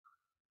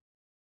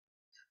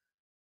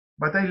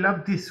 But I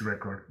love this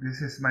record.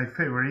 This is my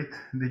favorite.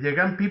 The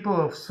Yagan people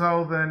of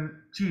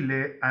southern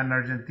Chile and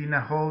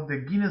Argentina hold the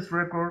Guinness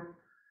record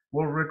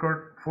world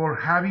record for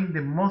having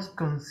the most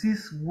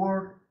concise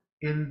word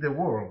in the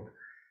world.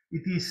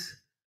 It's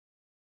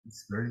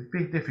very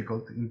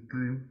difficult,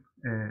 including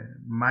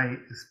my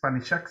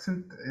Spanish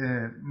accent,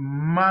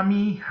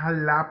 Mami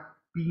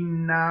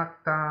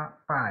Jalapinata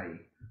Pai,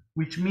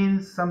 which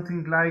means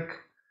something like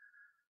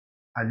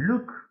a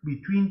look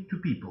between two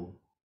people,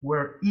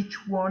 where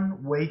each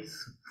one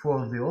waits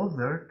for the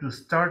other to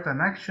start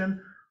an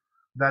action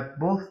that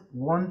both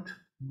want,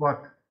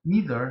 but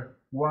neither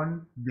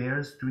one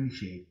dares to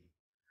initiate.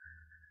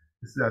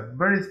 It's a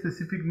very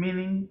specific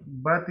meaning,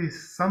 but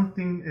it's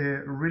something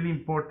really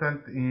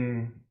important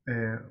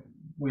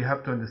we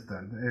have to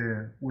understand.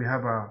 We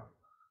have a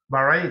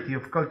variety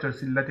of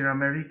cultures in Latin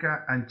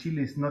America, and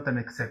Chile is not an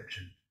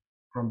exception.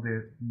 From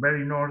the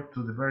very north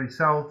to the very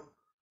south,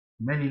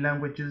 many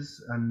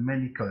languages and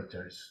many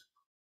cultures.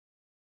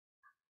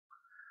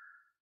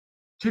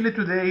 Chile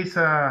today is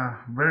a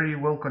very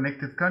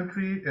well-connected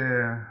country.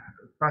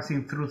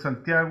 Passing through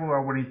Santiago,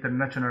 our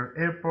international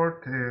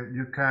airport,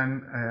 you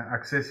can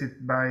access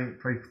it by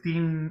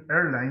 15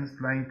 airlines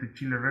flying to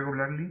Chile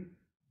regularly.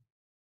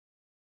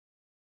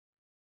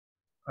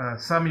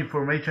 Some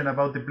information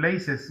about the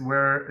places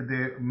where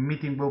the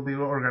meeting will be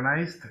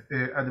organized.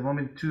 At the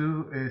moment,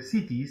 two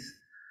cities,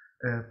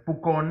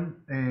 Pucón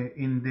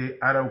in the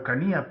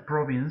Araucanía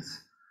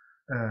province,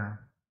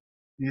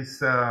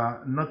 is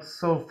not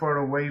so far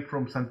away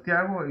from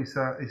Santiago. It's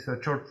a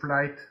short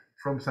flight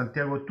from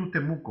Santiago to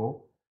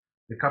Temuco,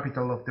 the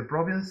capital of the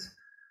province,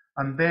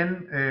 and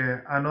then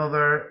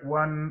another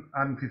 1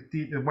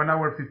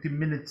 hour 15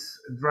 minutes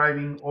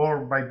driving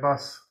or by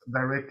bus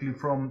directly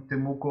from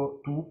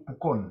Temuco to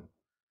Pucón.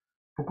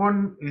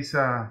 Pucón is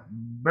a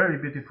very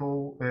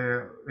beautiful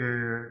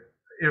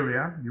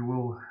area. You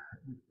will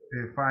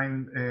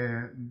find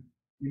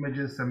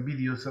images and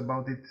videos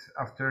about it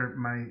after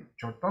my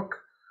short talk.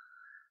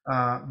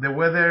 The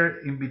weather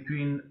in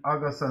between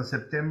August and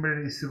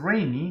September is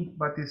rainy,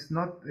 but it's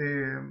not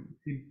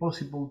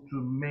impossible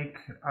to make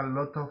a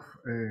lot of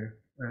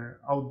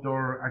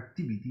outdoor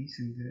activities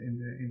in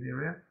the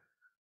area.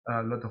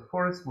 A lot of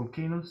forests,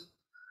 volcanoes,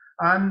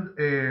 and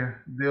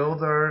the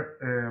other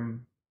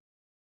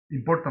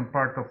important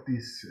part of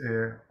this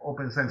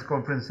Open Science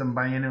Conference and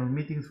biennial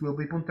meetings will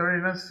be Punta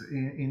Arenas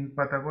in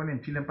Patagonia,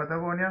 in Chile and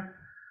Patagonia.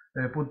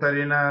 Punta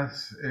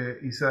Arenas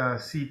is a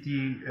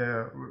city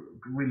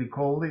really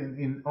cold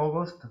in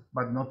August,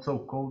 but not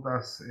so cold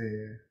as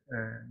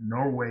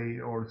Norway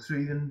or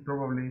Sweden,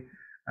 probably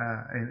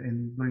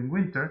during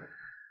winter.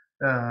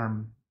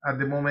 At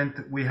the moment,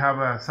 we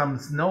have some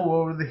snow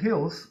over the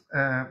hills,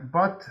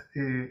 but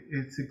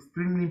it's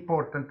extremely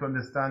important to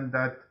understand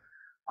that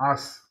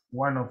as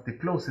one of the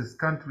closest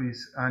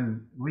countries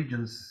and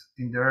regions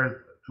in the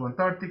Earth to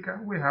Antarctica,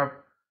 we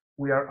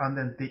are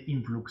under the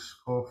influx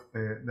of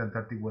the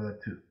Antarctic weather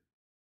too,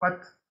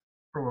 but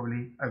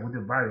probably a good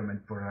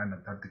environment for an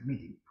Antarctic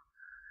meeting.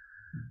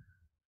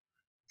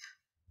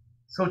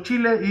 So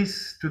Chile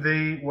is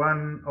today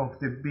one of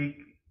the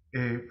big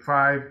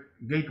 5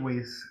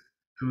 gateways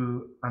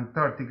to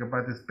Antarctica,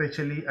 but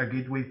especially a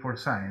gateway for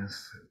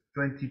science.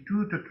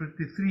 22 to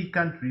 23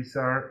 countries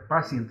are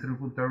passing through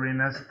Punta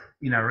Arenas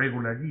in a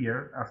regular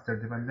year. After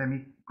the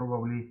pandemic,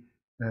 probably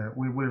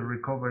we will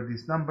recover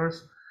these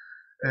numbers.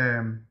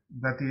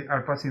 That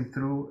are passing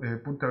through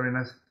Punta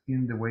Arenas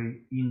in the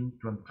way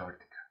into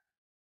Antarctica.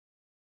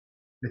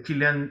 The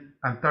Chilean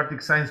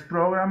Antarctic Science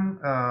Program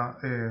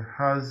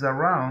has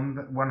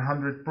around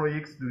 100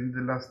 projects during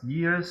the last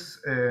years,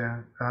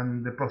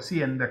 and the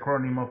PROCIEN, the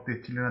acronym of the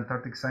Chilean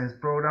Antarctic Science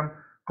Program,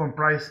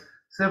 comprise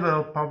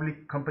several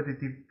public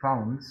competitive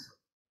funds.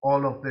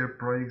 All of their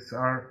projects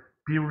are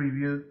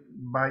peer-reviewed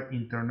by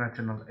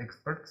international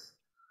experts.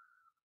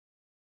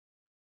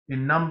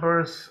 In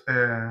numbers,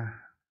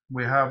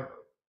 we have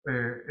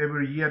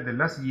every year, the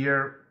last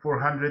year,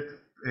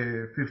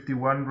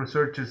 451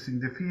 researchers in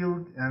the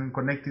field and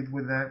connected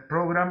with the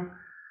program.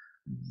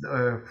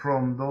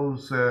 From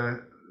those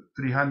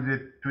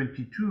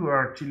 322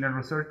 are Chilean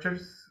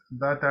researchers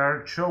that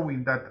are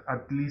showing that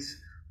at least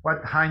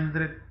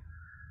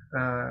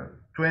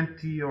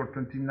 120 or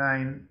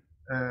 29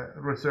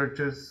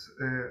 researchers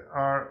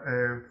are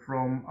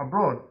from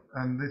abroad,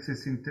 and this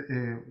is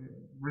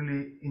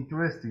really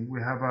interesting.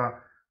 We have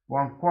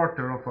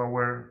 1/4 of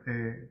our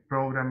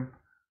program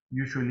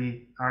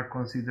usually are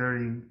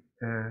considering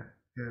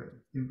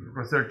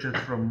researchers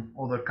from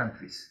other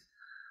countries.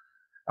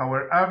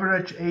 Our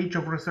average age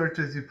of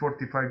researchers is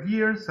 45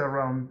 years.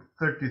 Around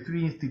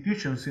 33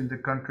 institutions in the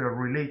country are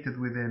related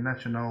with the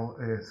National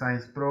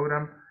Science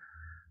Program.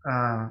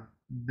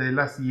 The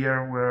last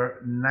year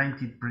were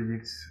 90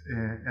 projects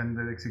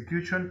under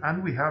execution,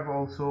 and we have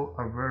also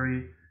a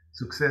very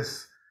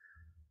successful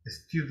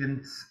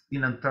students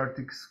in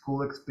Antarctic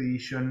school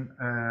expedition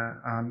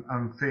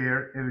and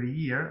fair every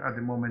year. At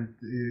the moment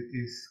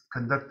is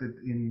conducted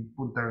in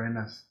Punta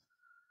Arenas.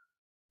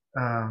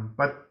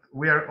 But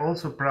we are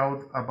also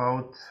proud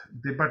about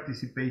the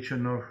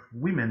participation of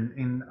women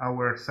in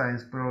our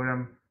science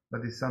program.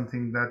 That is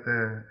something that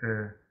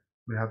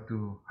we have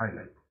to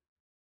highlight.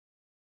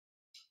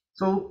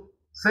 So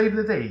Save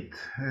the date.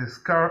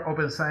 SCAR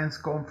Open Science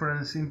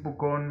Conference in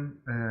Pucón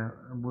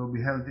will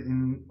be held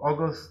in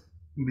August,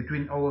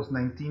 between August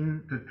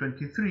 19 to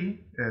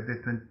 23.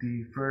 The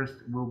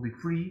 21st will be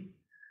free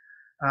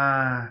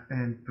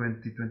in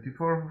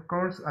 2024, of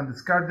course. And the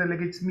SCAR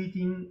Delegates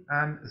meeting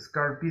and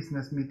SCAR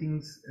Business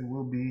meetings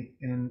will be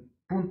in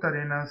Punta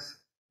Arenas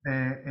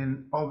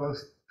in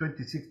August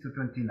 26 to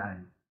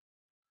 29.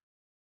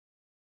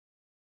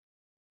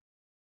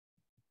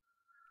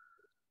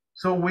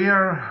 So we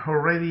are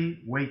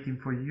already waiting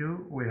for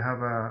you. We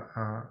have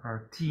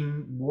a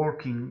team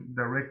working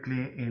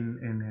directly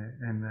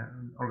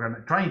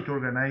trying to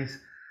organize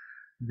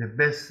the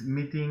best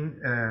meeting.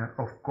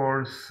 Of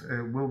course,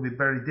 will be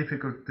very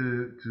difficult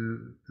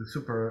to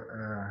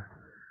super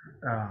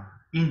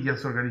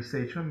India's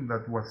organization.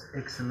 That was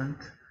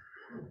excellent.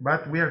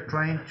 But we are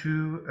trying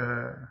to,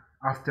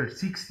 after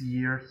 6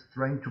 years,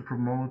 trying to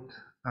promote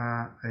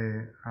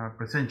a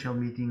presential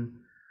meeting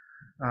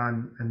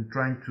and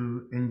trying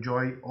to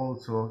enjoy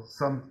also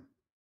some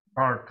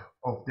part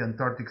of the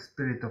Antarctic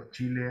spirit of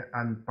Chile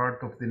and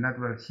part of the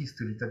natural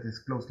history that is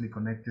closely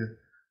connected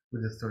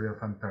with the story of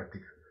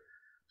Antarctica.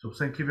 So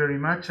thank you very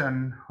much,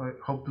 and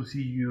hope to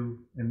see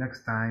you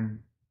next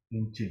time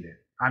in Chile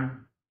and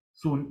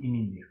soon in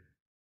India.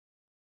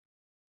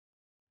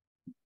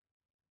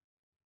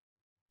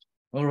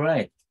 All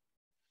right.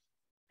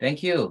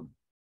 Thank you.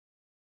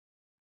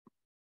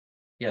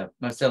 Yeah,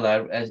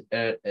 Marcelo,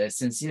 I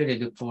sincerely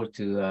look forward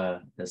to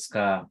the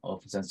SCAR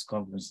Open Science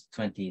Conference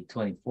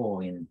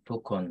 2024 in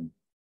Pucón,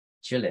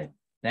 Chile.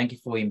 Thank you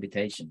for the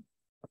invitation.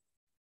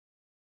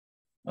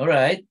 All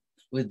right,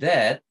 with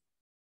that,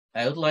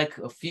 I would like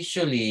to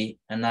officially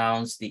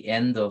announce the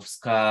end of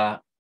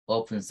SCAR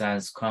Open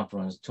Science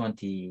Conference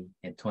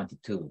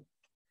 2022.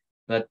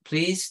 But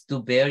please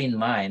do bear in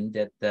mind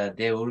that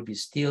there will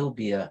still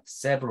be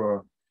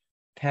several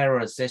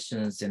parallel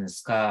sessions in the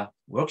SCAR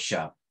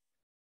workshop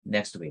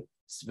next week.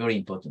 It's a very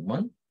important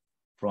one,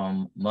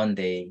 from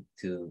Monday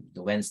to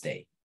the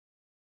Wednesday.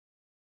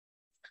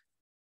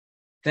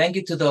 Thank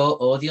you to the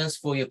audience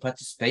for your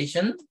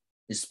participation,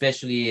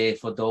 especially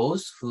for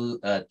those who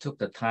took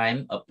the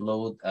time to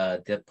upload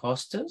their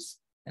posters,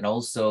 and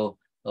also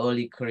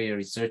early career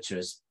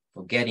researchers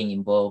for getting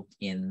involved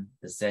in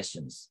the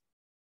sessions.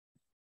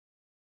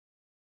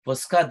 For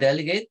SCAR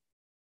Delegate,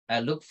 I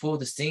look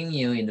forward to seeing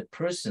you in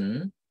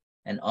person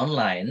and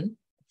online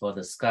for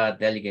the SCAR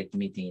Delegate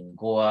meeting in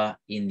Goa,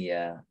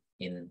 India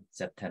in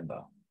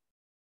September.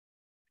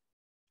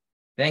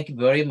 Thank you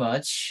very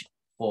much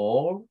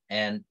all,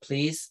 and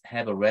please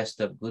have a rest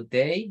of good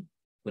day,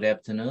 good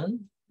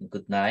afternoon,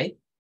 good night,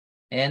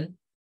 and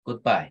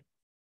goodbye.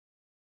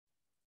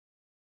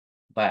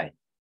 Bye.